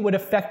do you think it would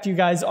affect you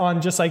guys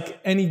on just like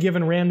any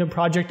given random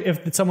project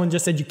if someone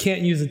just said you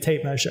can't use a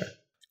tape measure?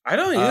 I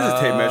don't use a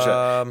tape measure.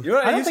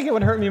 I don't think it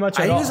would hurt me much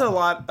at all. I use a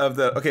lot of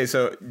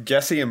so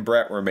Jesse and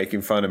Brett were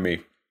making fun of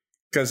me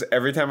because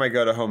every time I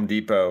go to Home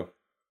Depot,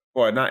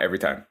 well, not every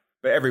time,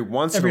 But every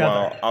once in a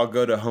while, I'll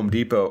go to Home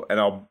Depot and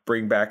I'll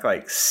bring back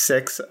like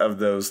 6 of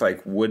those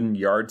like wooden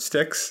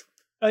yardsticks.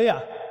 Oh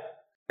yeah.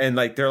 And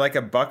like they're like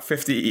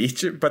 $1.50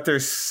 each, but they're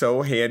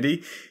so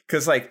handy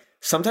because like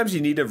sometimes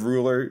you need a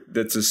ruler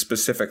that's a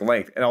specific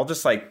length, and I'll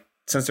just like,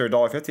 since they're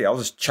 $1.50, I'll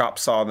just chop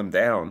saw them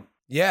down.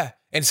 Yeah,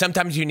 and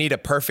sometimes you need a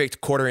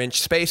perfect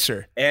 1/4-inch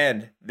spacer,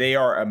 and they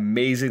are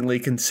amazingly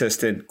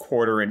consistent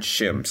 1/4-inch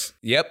shims.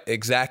 Yep,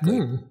 exactly.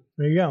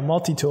 There you go,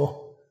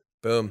 multi-tool.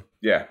 Boom.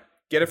 Yeah,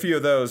 get a few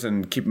of those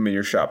and keep them in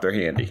your shop. They're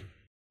handy.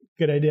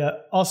 Good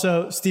idea.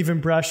 Also, Stephen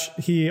Brush,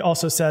 he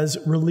also says,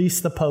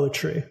 release the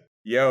poetry.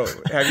 Yo,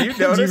 have you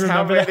noticed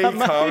how many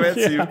comments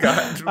you've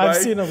gotten? I've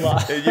seen a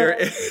lot.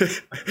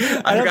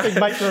 I don't think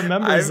Mike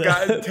remembers it.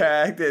 I've gotten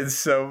tagged in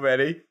so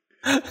many.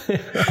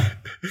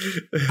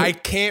 I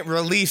can't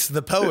release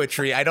the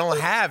poetry. I don't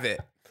have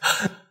it.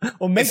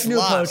 Well, make new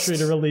poetry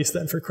to release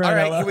then, for crying out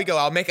loud. All right, here we go.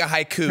 I'll make a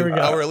haiku.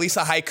 I'll release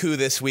a haiku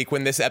this week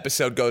when this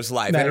episode goes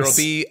live. Nice. And it'll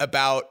be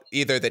about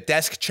either the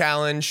desk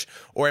challenge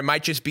or it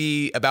might just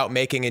be about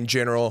making in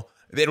general.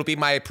 It'll be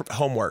my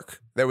homework.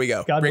 There we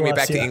go. Bring me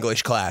back to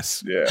English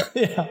class.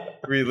 Yeah.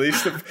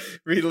 Release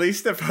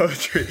the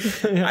poetry.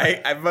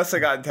 Yeah. I must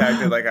have gotten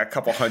tagged in like a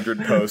couple hundred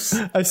posts.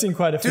 I've seen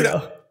quite a few.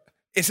 Dude,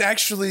 it's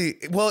actually,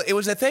 well, it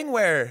was a thing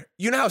where,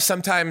 you know how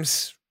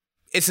sometimes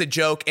it's a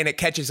joke and it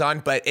catches on,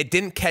 but it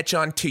didn't catch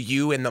on to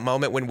you in the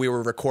moment when we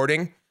were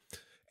recording.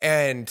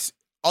 And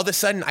all of a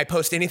sudden I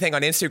post anything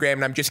on Instagram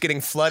and I'm just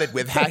getting flooded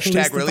with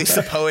hashtag release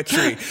the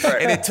poetry.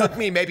 And it took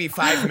me maybe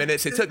 5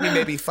 minutes. It took me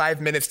maybe 5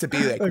 minutes to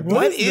be like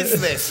what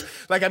is this?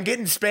 Like, I'm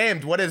getting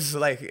spammed. What is,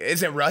 like,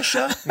 is it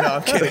Russia? No,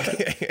 I'm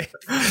kidding.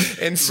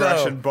 And so,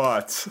 Russian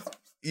bots.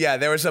 Yeah,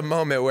 there was a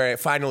moment where it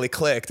finally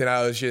clicked and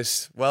I was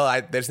just,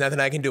 well, there's nothing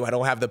I can do. I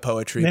don't have the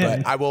poetry,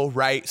 but I will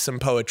write some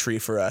poetry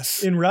for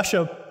us. In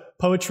Russia,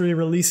 poetry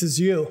releases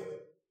you.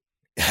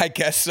 I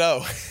guess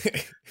so.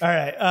 All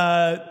right.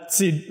 Let's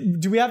see.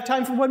 Do we have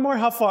time for one more?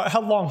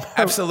 How long?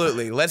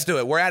 Absolutely. Let's do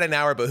it. We're at an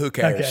hour, but who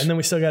cares? Okay. And then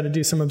we still got to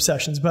do some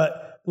obsessions.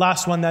 But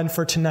last one then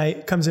for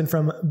tonight comes in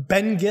from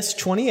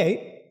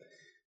BenGis28.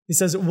 He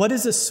says, what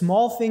is a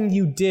small thing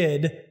you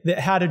did that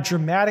had a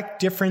dramatic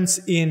difference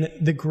in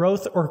the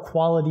growth or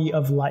quality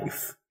of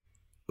life?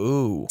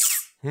 Ooh.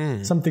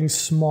 Something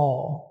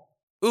small.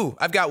 Ooh,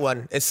 I've got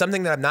one. It's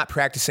something that I'm not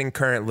practicing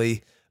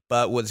currently,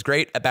 but was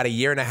great about 1.5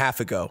 years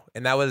ago.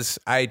 And that was,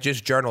 I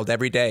just journaled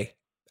every day.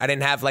 I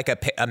didn't have like a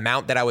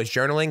amount that I was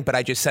journaling, but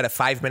I just set a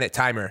 5-minute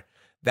timer.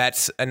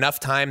 That's enough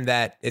time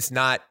that it's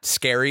not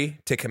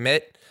scary to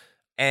commit.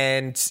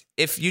 And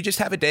if you just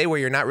have a day where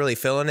you're not really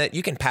feeling it,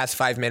 you can pass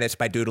 5 minutes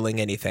by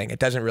doodling anything. It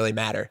doesn't really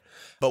matter.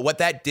 But what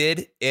that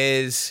did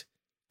is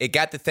it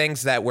got the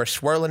things that were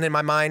swirling in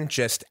my mind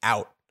just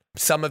out.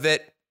 Some of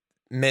it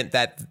meant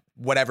that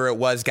whatever it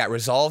was got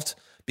resolved,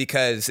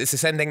 because it's the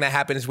same thing that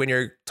happens when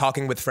you're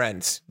talking with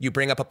friends. You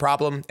bring up a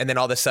problem and then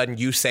all of a sudden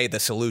you say the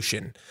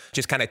solution.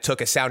 Just kind of took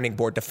a sounding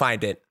board to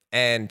find it.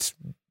 And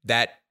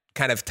that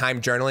kind of time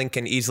journaling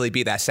can easily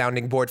be that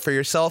sounding board for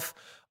yourself.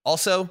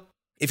 Also,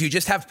 if you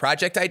just have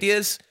project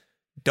ideas,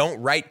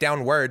 don't write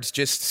down words,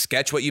 just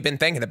sketch what you've been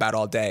thinking about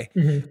all day.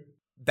 Mm-hmm.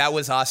 That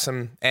was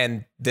awesome.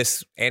 And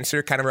this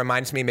answer kind of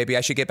reminds me, maybe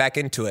I should get back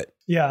into it.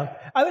 Yeah.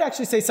 I would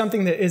actually say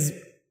something that is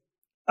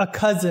a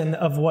cousin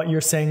of what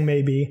you're saying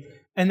maybe.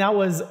 And that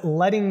was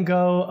letting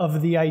go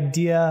of the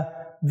idea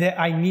that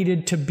I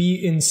needed to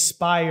be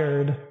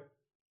inspired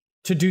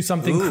to do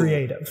something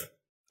creative.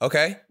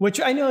 Okay.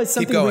 Which I know is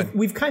something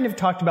we've kind of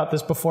talked about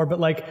this before, but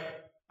like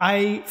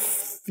I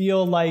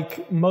feel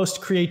like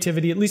most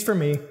creativity, at least for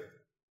me,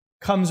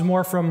 comes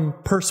more from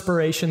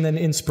perspiration than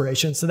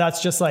inspiration. So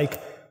that's just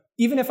like,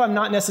 even if I'm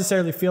not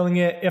necessarily feeling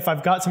it, if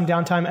I've got some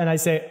downtime and I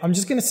say, I'm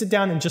just going to sit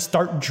down and just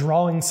start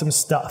drawing some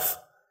stuff.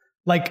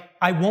 Like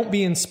I won't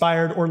be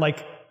inspired or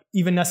like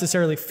even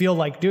necessarily feel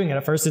like doing it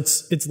at first.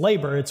 It's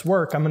labor, it's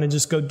work. I'm going to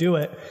just go do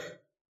it.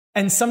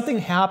 And something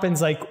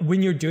happens like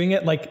when you're doing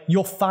it, like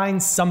you'll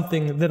find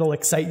something that'll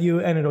excite you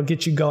and it'll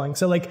get you going.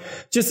 So like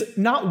just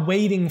not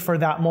waiting for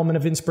that moment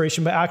of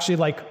inspiration, but actually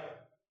like,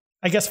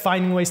 I guess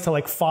finding ways to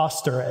like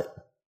foster it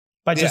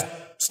by just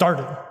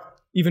starting,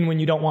 even when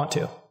you don't want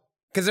to.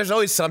 Because there's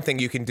always something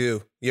you can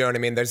do. You know what I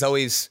mean? There's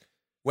always,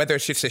 whether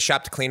it's just a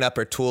shop to clean up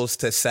or tools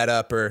to set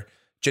up or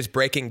just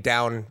breaking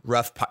down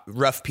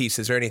rough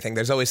pieces or anything.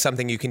 There's always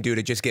something you can do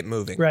to just get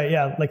moving. Right.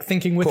 Yeah. Like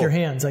thinking with your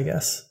hands, I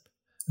guess.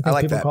 I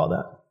like people that. Call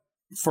that.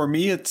 For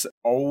me, it's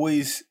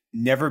always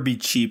never be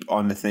cheap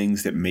on the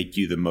things that make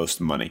you the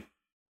most money.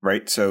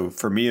 Right. So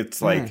for me,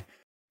 it's like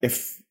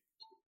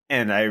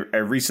and I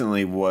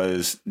recently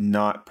was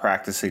not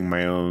practicing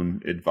my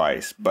own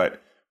advice,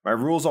 but my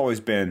rule's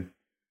always been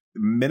the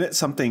minute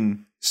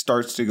something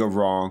starts to go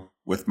wrong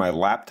with my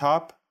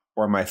laptop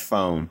or my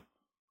phone,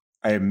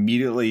 I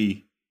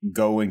immediately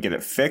go and get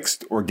it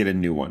fixed or get a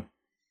new one.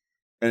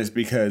 And it's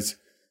because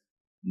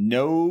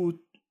no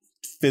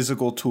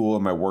physical tool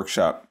in my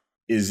workshop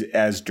is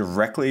as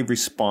directly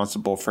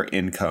responsible for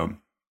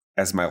income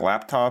as my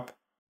laptop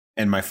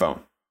and my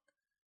phone.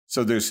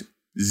 So there's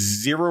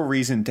zero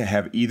reason to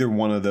have either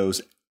one of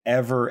those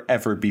ever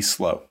be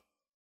slow.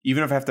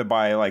 even if I have to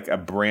buy like a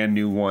brand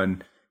new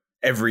one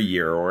every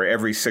year or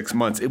every 6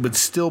 months, it would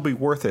still be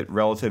worth it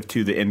relative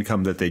to the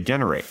income that they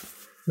generate.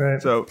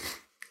 Right. So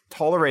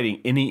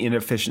tolerating any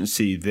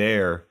inefficiency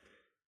there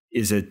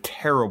is a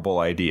terrible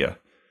idea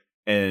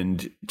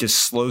and just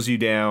slows you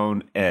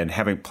down. And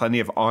having plenty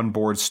of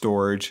onboard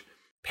storage,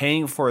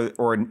 paying for,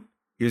 or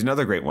here's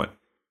another great one,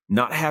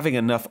 not having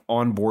enough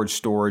onboard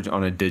storage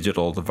on a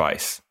digital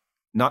device,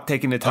 not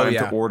taking the time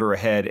to order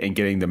ahead and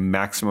getting the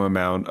maximum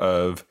amount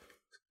of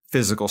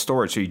physical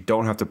storage so you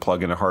don't have to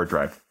plug in a hard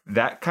drive.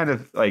 That kind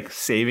of like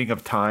saving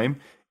of time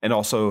and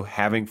also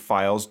having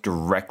files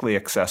directly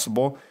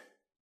accessible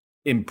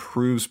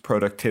improves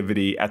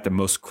productivity at the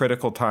most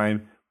critical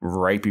time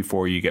right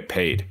before you get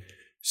paid.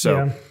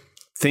 So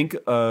think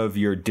of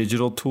your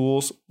digital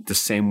tools the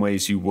same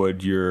ways you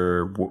would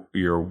your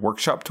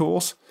workshop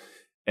tools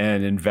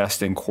and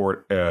invest in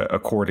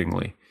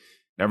accordingly.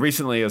 Now,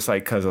 recently it's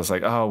like, because I was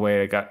like, oh,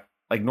 wait, I got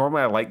like,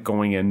 normally I like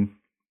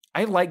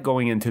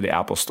going into the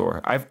Apple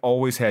store. I've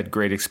always had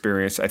great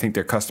experience. I think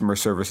their customer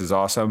service is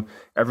awesome.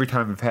 Every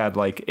time I've had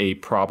like a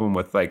problem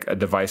with like a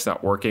device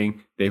not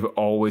working, they've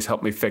always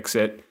helped me fix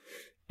it.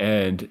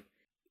 And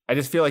I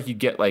just feel like you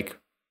get like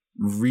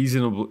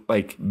reasonable,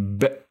 like,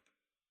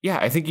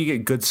 I think you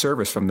get good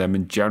service from them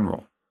in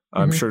general.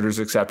 I'm sure there's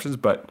exceptions,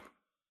 but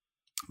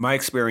my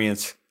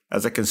experience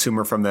as a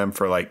consumer from them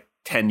for like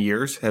 10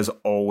 years has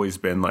always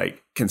been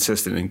like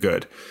consistent and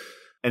good.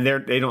 And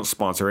they don't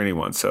sponsor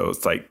anyone. So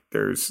it's like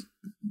this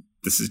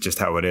is just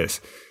how it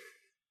is.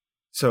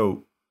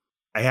 So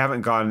I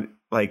haven't gone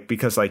like,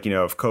 because like, you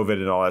know, of COVID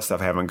and all that stuff,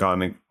 I haven't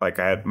gone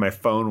like my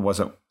phone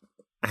wasn't,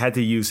 I had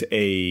to use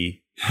a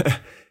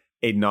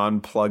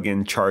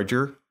non-plug-in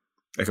charger,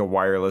 like a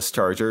wireless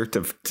charger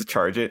to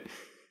charge it.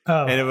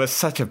 Oh. And it was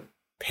such a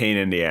pain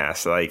in the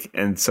ass. Like,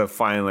 and so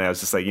finally I was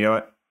just like, you know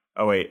what?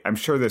 Oh wait, I'm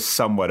sure there's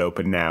somewhat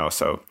open now.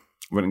 So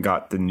I went and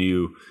got the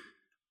new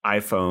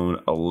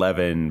iPhone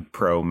 11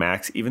 Pro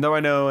Max, even though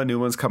I know a new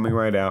one's coming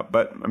right out,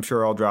 but I'm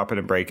sure I'll drop it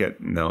and break it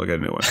and then I'll get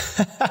a new one.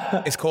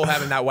 It's cool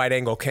having that wide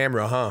angle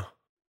camera, huh?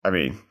 I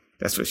mean,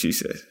 that's what she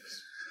said.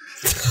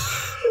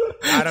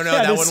 I don't know.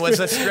 That one was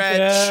a stretch.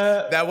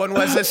 Yeah. That one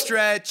was a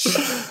stretch.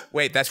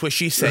 Wait, that's what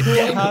she said.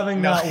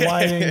 Having that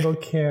wide angle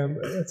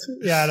camera.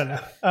 I don't know.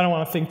 I don't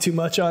want to think too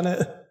much on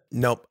it.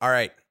 Nope. All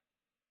right.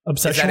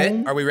 Obsession. Is that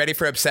it? Are we ready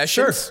for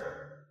obsessions? Sure.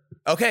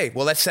 Okay,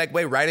 well, let's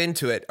segue right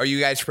into it. Are you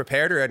guys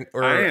prepared,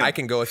 or I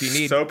can go if you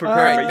need? So prepared.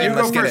 All right, you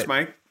go first,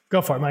 Mike.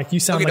 Go for it, Mike. You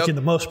sound like you're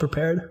the most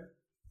prepared.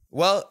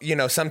 Well, you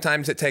know,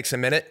 sometimes it takes a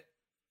minute.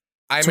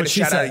 I'm going to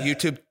shout out a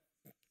YouTube.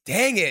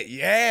 Dang it.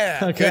 Yeah.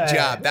 Okay. Good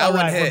job. That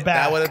one hit.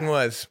 That one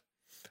was.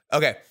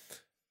 Okay.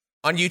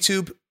 On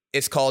YouTube,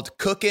 it's called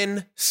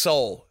Cookin'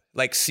 Soul,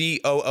 like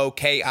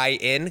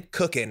COOKIN,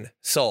 Cookin'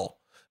 Soul.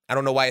 I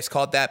don't know why it's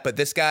called that, but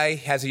this guy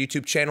has a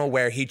YouTube channel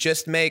where he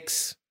just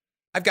makes,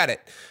 I've got it.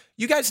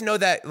 You guys know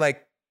that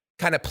like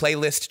kind of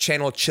playlist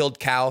channel Chilled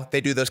Cow?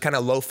 They do those kind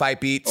of lo-fi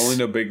beats. Only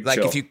no big like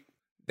chill.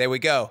 There we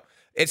go.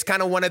 It's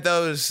kind of one of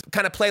those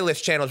kind of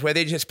playlist channels where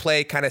they just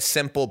play kind of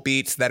simple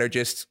beats that are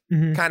just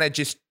kind of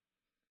just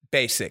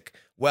basic.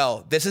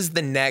 Well, this is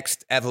the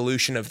next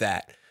evolution of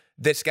that.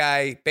 This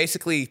guy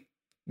basically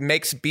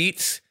makes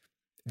beats,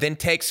 then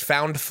takes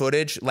found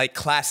footage, like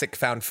classic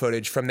found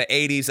footage from the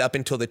 80s up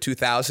until the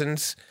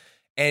 2000s,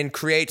 and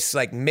creates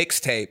like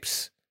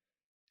mixtapes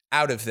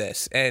out of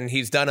this. And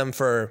he's done them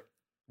for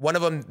one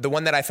of them. The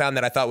one that I found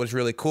that I thought was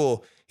really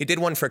cool, he did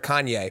one for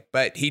Kanye,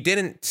 but he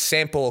didn't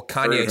sample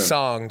Kanye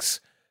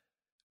songs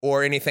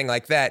or anything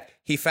like that.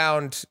 He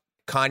found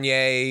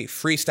Kanye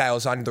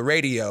freestyles on the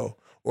radio,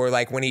 or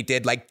like when he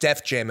did like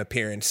Def Jam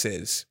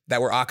appearances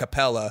that were a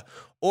cappella,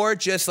 or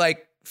just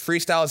like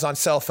freestyles on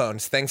cell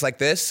phones, things like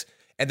this.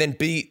 And then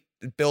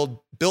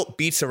built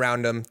beats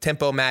around them,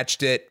 tempo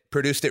matched it,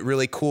 produced it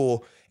really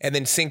cool, and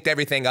then synced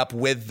everything up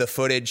with the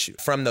footage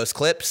from those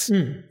clips.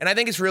 And I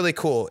think it's really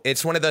cool.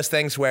 It's one of those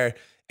things where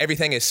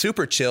everything is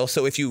super chill.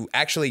 So if you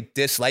actually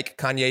dislike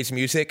Kanye's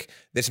music,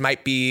 this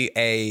might be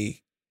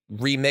a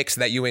remix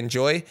that you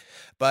enjoy.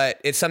 But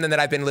it's something that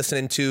I've been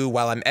listening to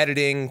while I'm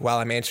editing, while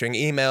I'm answering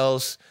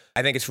emails.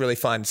 I think it's really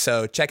fun.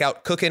 So check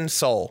out Cookin'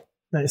 Soul.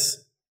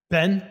 Nice.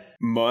 Ben?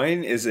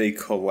 Mine is a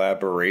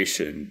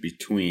collaboration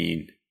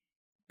between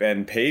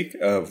Ben Paik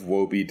of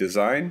Wobie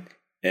Design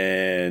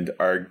and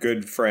our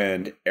good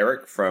friend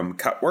Eric from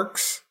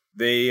Cutworks.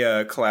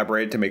 They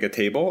collaborated to make a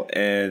table,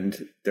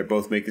 and they're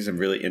both making some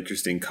really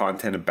interesting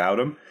content about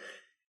them.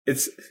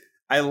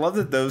 I love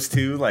that those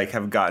two like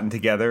have gotten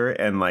together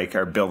and like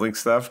are building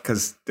stuff,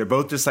 because they're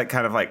both just like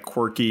kind of like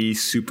quirky,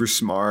 super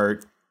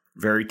smart,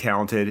 very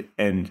talented,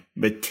 and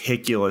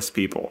meticulous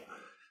people.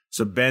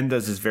 So Ben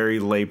does this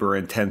very labor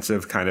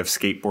intensive kind of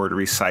skateboard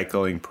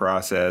recycling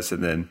process,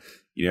 and then,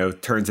 you know,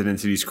 turns it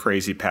into these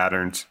crazy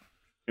patterns.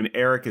 And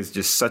Eric is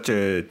just such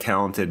a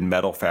talented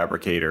metal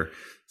fabricator.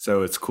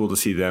 So it's cool to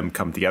see them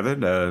come together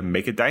to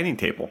make a dining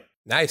table.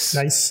 Nice.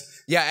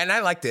 Yeah, and I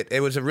liked it.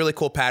 It was a really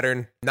cool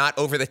pattern, not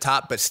over the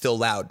top, but still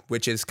loud,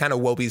 which is kind of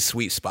Wobie's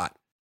sweet spot.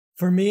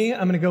 For me,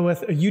 I'm going to go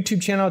with a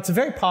YouTube channel. It's a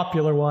very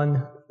popular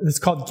one. It's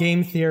called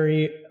Game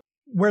Theory.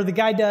 where the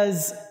guy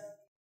does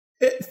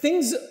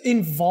things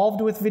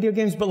involved with video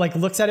games, but like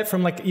looks at it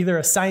from like either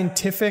a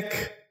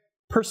scientific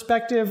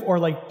perspective or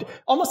like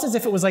almost as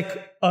if it was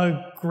like a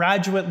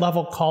graduate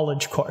level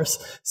college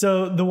course.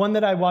 So the one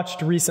that I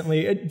watched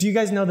recently, do you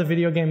guys know the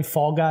video game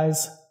Fall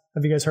Guys?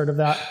 Have you guys heard of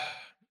that?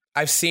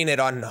 I've seen it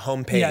on the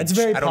homepage. Yeah, it's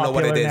very popular I don't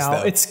know what it is now.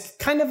 though. It's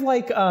kind of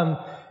like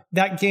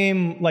that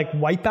game like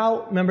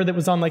Wipeout, remember that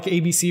was on like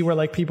ABC where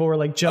like people were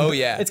like jumping. Oh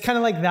yeah. It's kind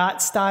of like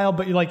that style,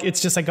 but like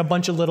it's just like a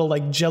bunch of little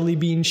like jelly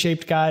bean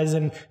shaped guys,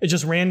 and it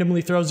just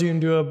randomly throws you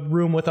into a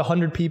room with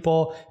 100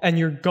 people, and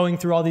you're going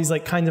through all these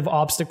like kinds of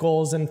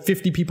obstacles, and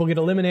 50 people get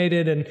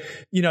eliminated, and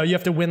you know you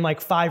have to win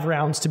like 5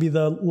 rounds to be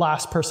the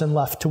last person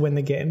left to win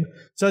the game.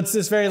 So it's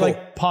this very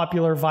like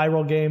popular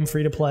viral game,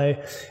 free to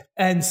play.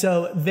 And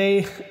so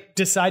they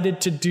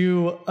decided to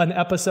do an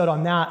episode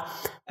on that,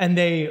 and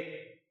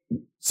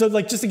so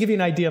like just to give you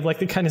an idea of like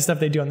the kind of stuff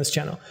they do on this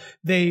channel,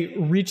 they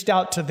reached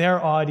out to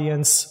their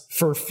audience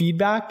for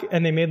feedback,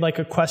 and they made like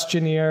a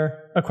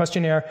questionnaire,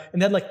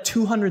 and they had like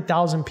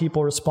 200,000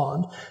 people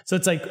respond. So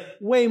it's like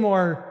way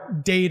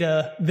more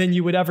data than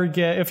you would ever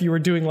get if you were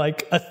doing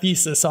like a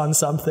thesis on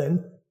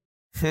something.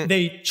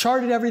 They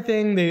charted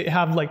everything. They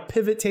have like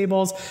pivot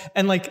tables,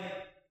 and like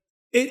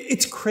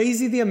it's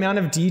crazy the amount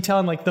of detail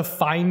and like the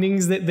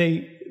findings that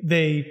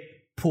they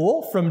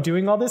pull from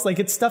doing all this. Like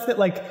it's stuff that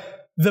like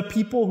the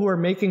people who are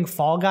making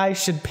Fall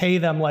Guys should pay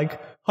them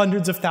like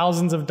hundreds of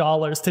thousands of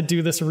dollars to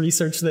do this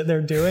research that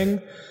they're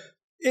doing.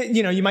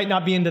 You know, you might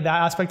not be into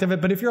that aspect of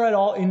it, but if you're at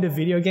all into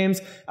video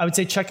games, I would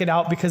say check it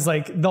out, because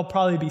like there'll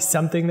probably be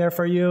something there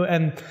for you.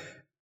 And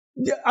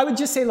I would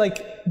just say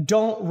like,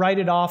 don't write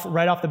it off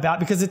right off the bat,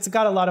 because it's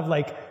got a lot of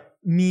like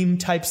meme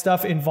type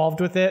stuff involved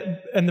with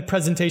it. And the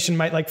presentation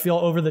might like feel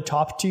over the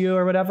top to you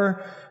or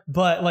whatever,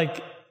 but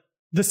like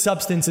the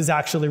substance is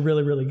actually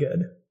really, really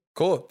good.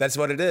 Cool. That's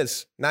what it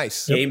is.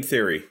 Nice. Game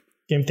theory.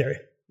 Game theory.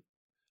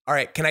 All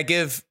right. Can I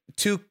give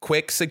 2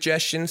 quick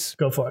suggestions?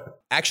 Go for it.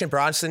 Action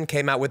Bronson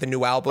came out with a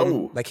new album.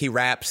 Oh. Like he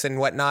raps and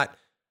whatnot.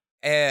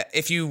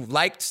 If you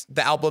liked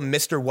the album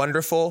Mr.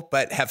 Wonderful,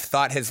 but have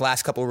thought his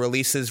last couple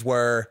releases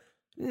were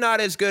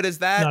not as good as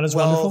that, Not as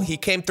wonderful? he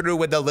came through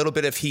with a little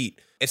bit of heat.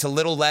 It's a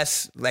little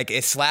less, like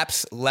it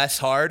slaps less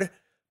hard,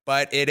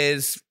 but it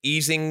is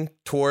easing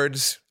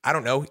towards, I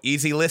don't know,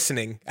 easy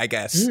listening, I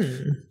guess.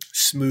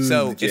 Smooth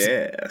So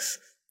jazz.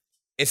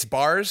 It's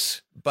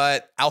bars,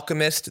 but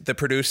Alchemist, the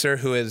producer,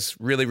 who is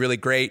really, really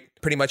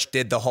great, pretty much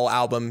did the whole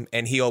album,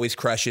 and he always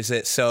crushes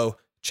it. So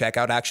check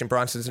out Action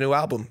Bronson's new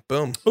album.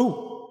 Boom.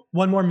 Ooh,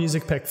 one more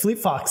music pick. Fleet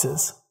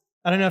Foxes.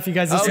 I don't know if you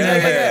guys listened yeah, to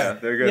it, but Yeah,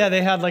 they're good. yeah,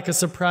 they had like a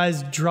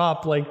surprise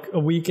drop like a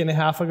week and a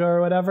half ago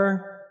or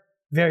whatever.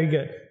 Very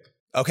good.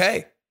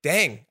 Okay.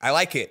 Dang. I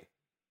like it.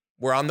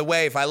 We're on the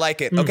wave. I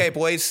like it. Okay,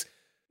 boys.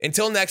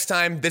 Until next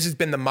time, this has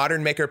been the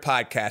Modern Maker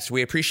Podcast.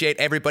 We appreciate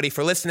everybody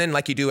for listening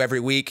like you do every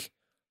week.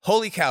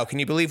 Holy cow, can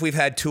you believe we've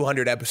had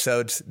 200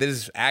 episodes? This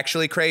is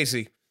actually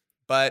crazy,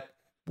 but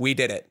we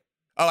did it.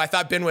 Oh, I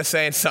thought Ben was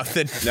saying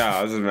something. No,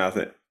 I was just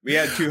mouthing it. We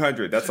had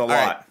 200. That's a lot.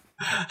 right.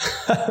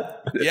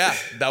 Yeah,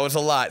 that was a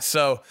lot.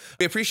 So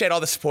we appreciate all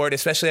the support,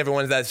 especially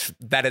everyone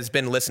that has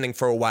been listening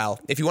for a while.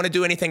 If you want to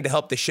do anything to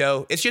help the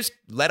show, it's just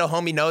let a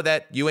homie know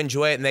that you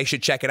enjoy it and they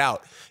should check it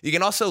out. You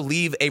can also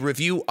leave a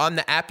review on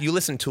the app you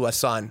listen to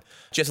us on,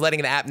 just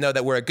letting the app know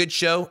that we're a good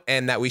show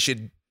and that we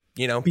should,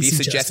 you know, be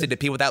suggested to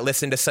people that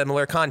listen to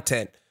similar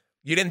content.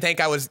 You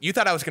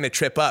thought I was going to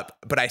trip up,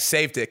 but I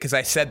saved it because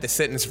I said the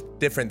sentence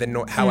different than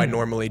how I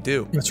normally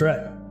do. That's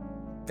right.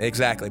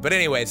 Exactly. But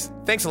anyways,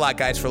 thanks a lot,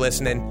 guys, for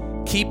listening.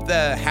 Keep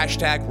the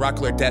hashtag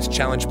Rockler Desk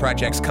Challenge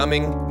projects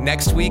coming.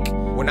 Next week,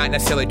 we're not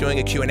necessarily doing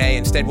a Q&A.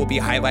 Instead, we'll be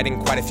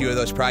highlighting quite a few of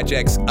those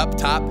projects up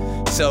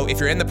top. So if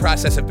you're in the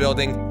process of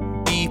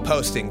building, be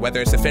posting,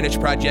 whether it's a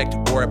finished project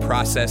or a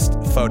processed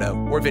photo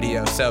or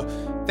video. So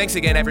thanks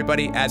again,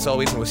 everybody, as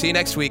always, and we'll see you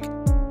next week.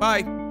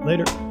 Bye.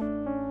 Later.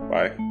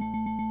 Bye.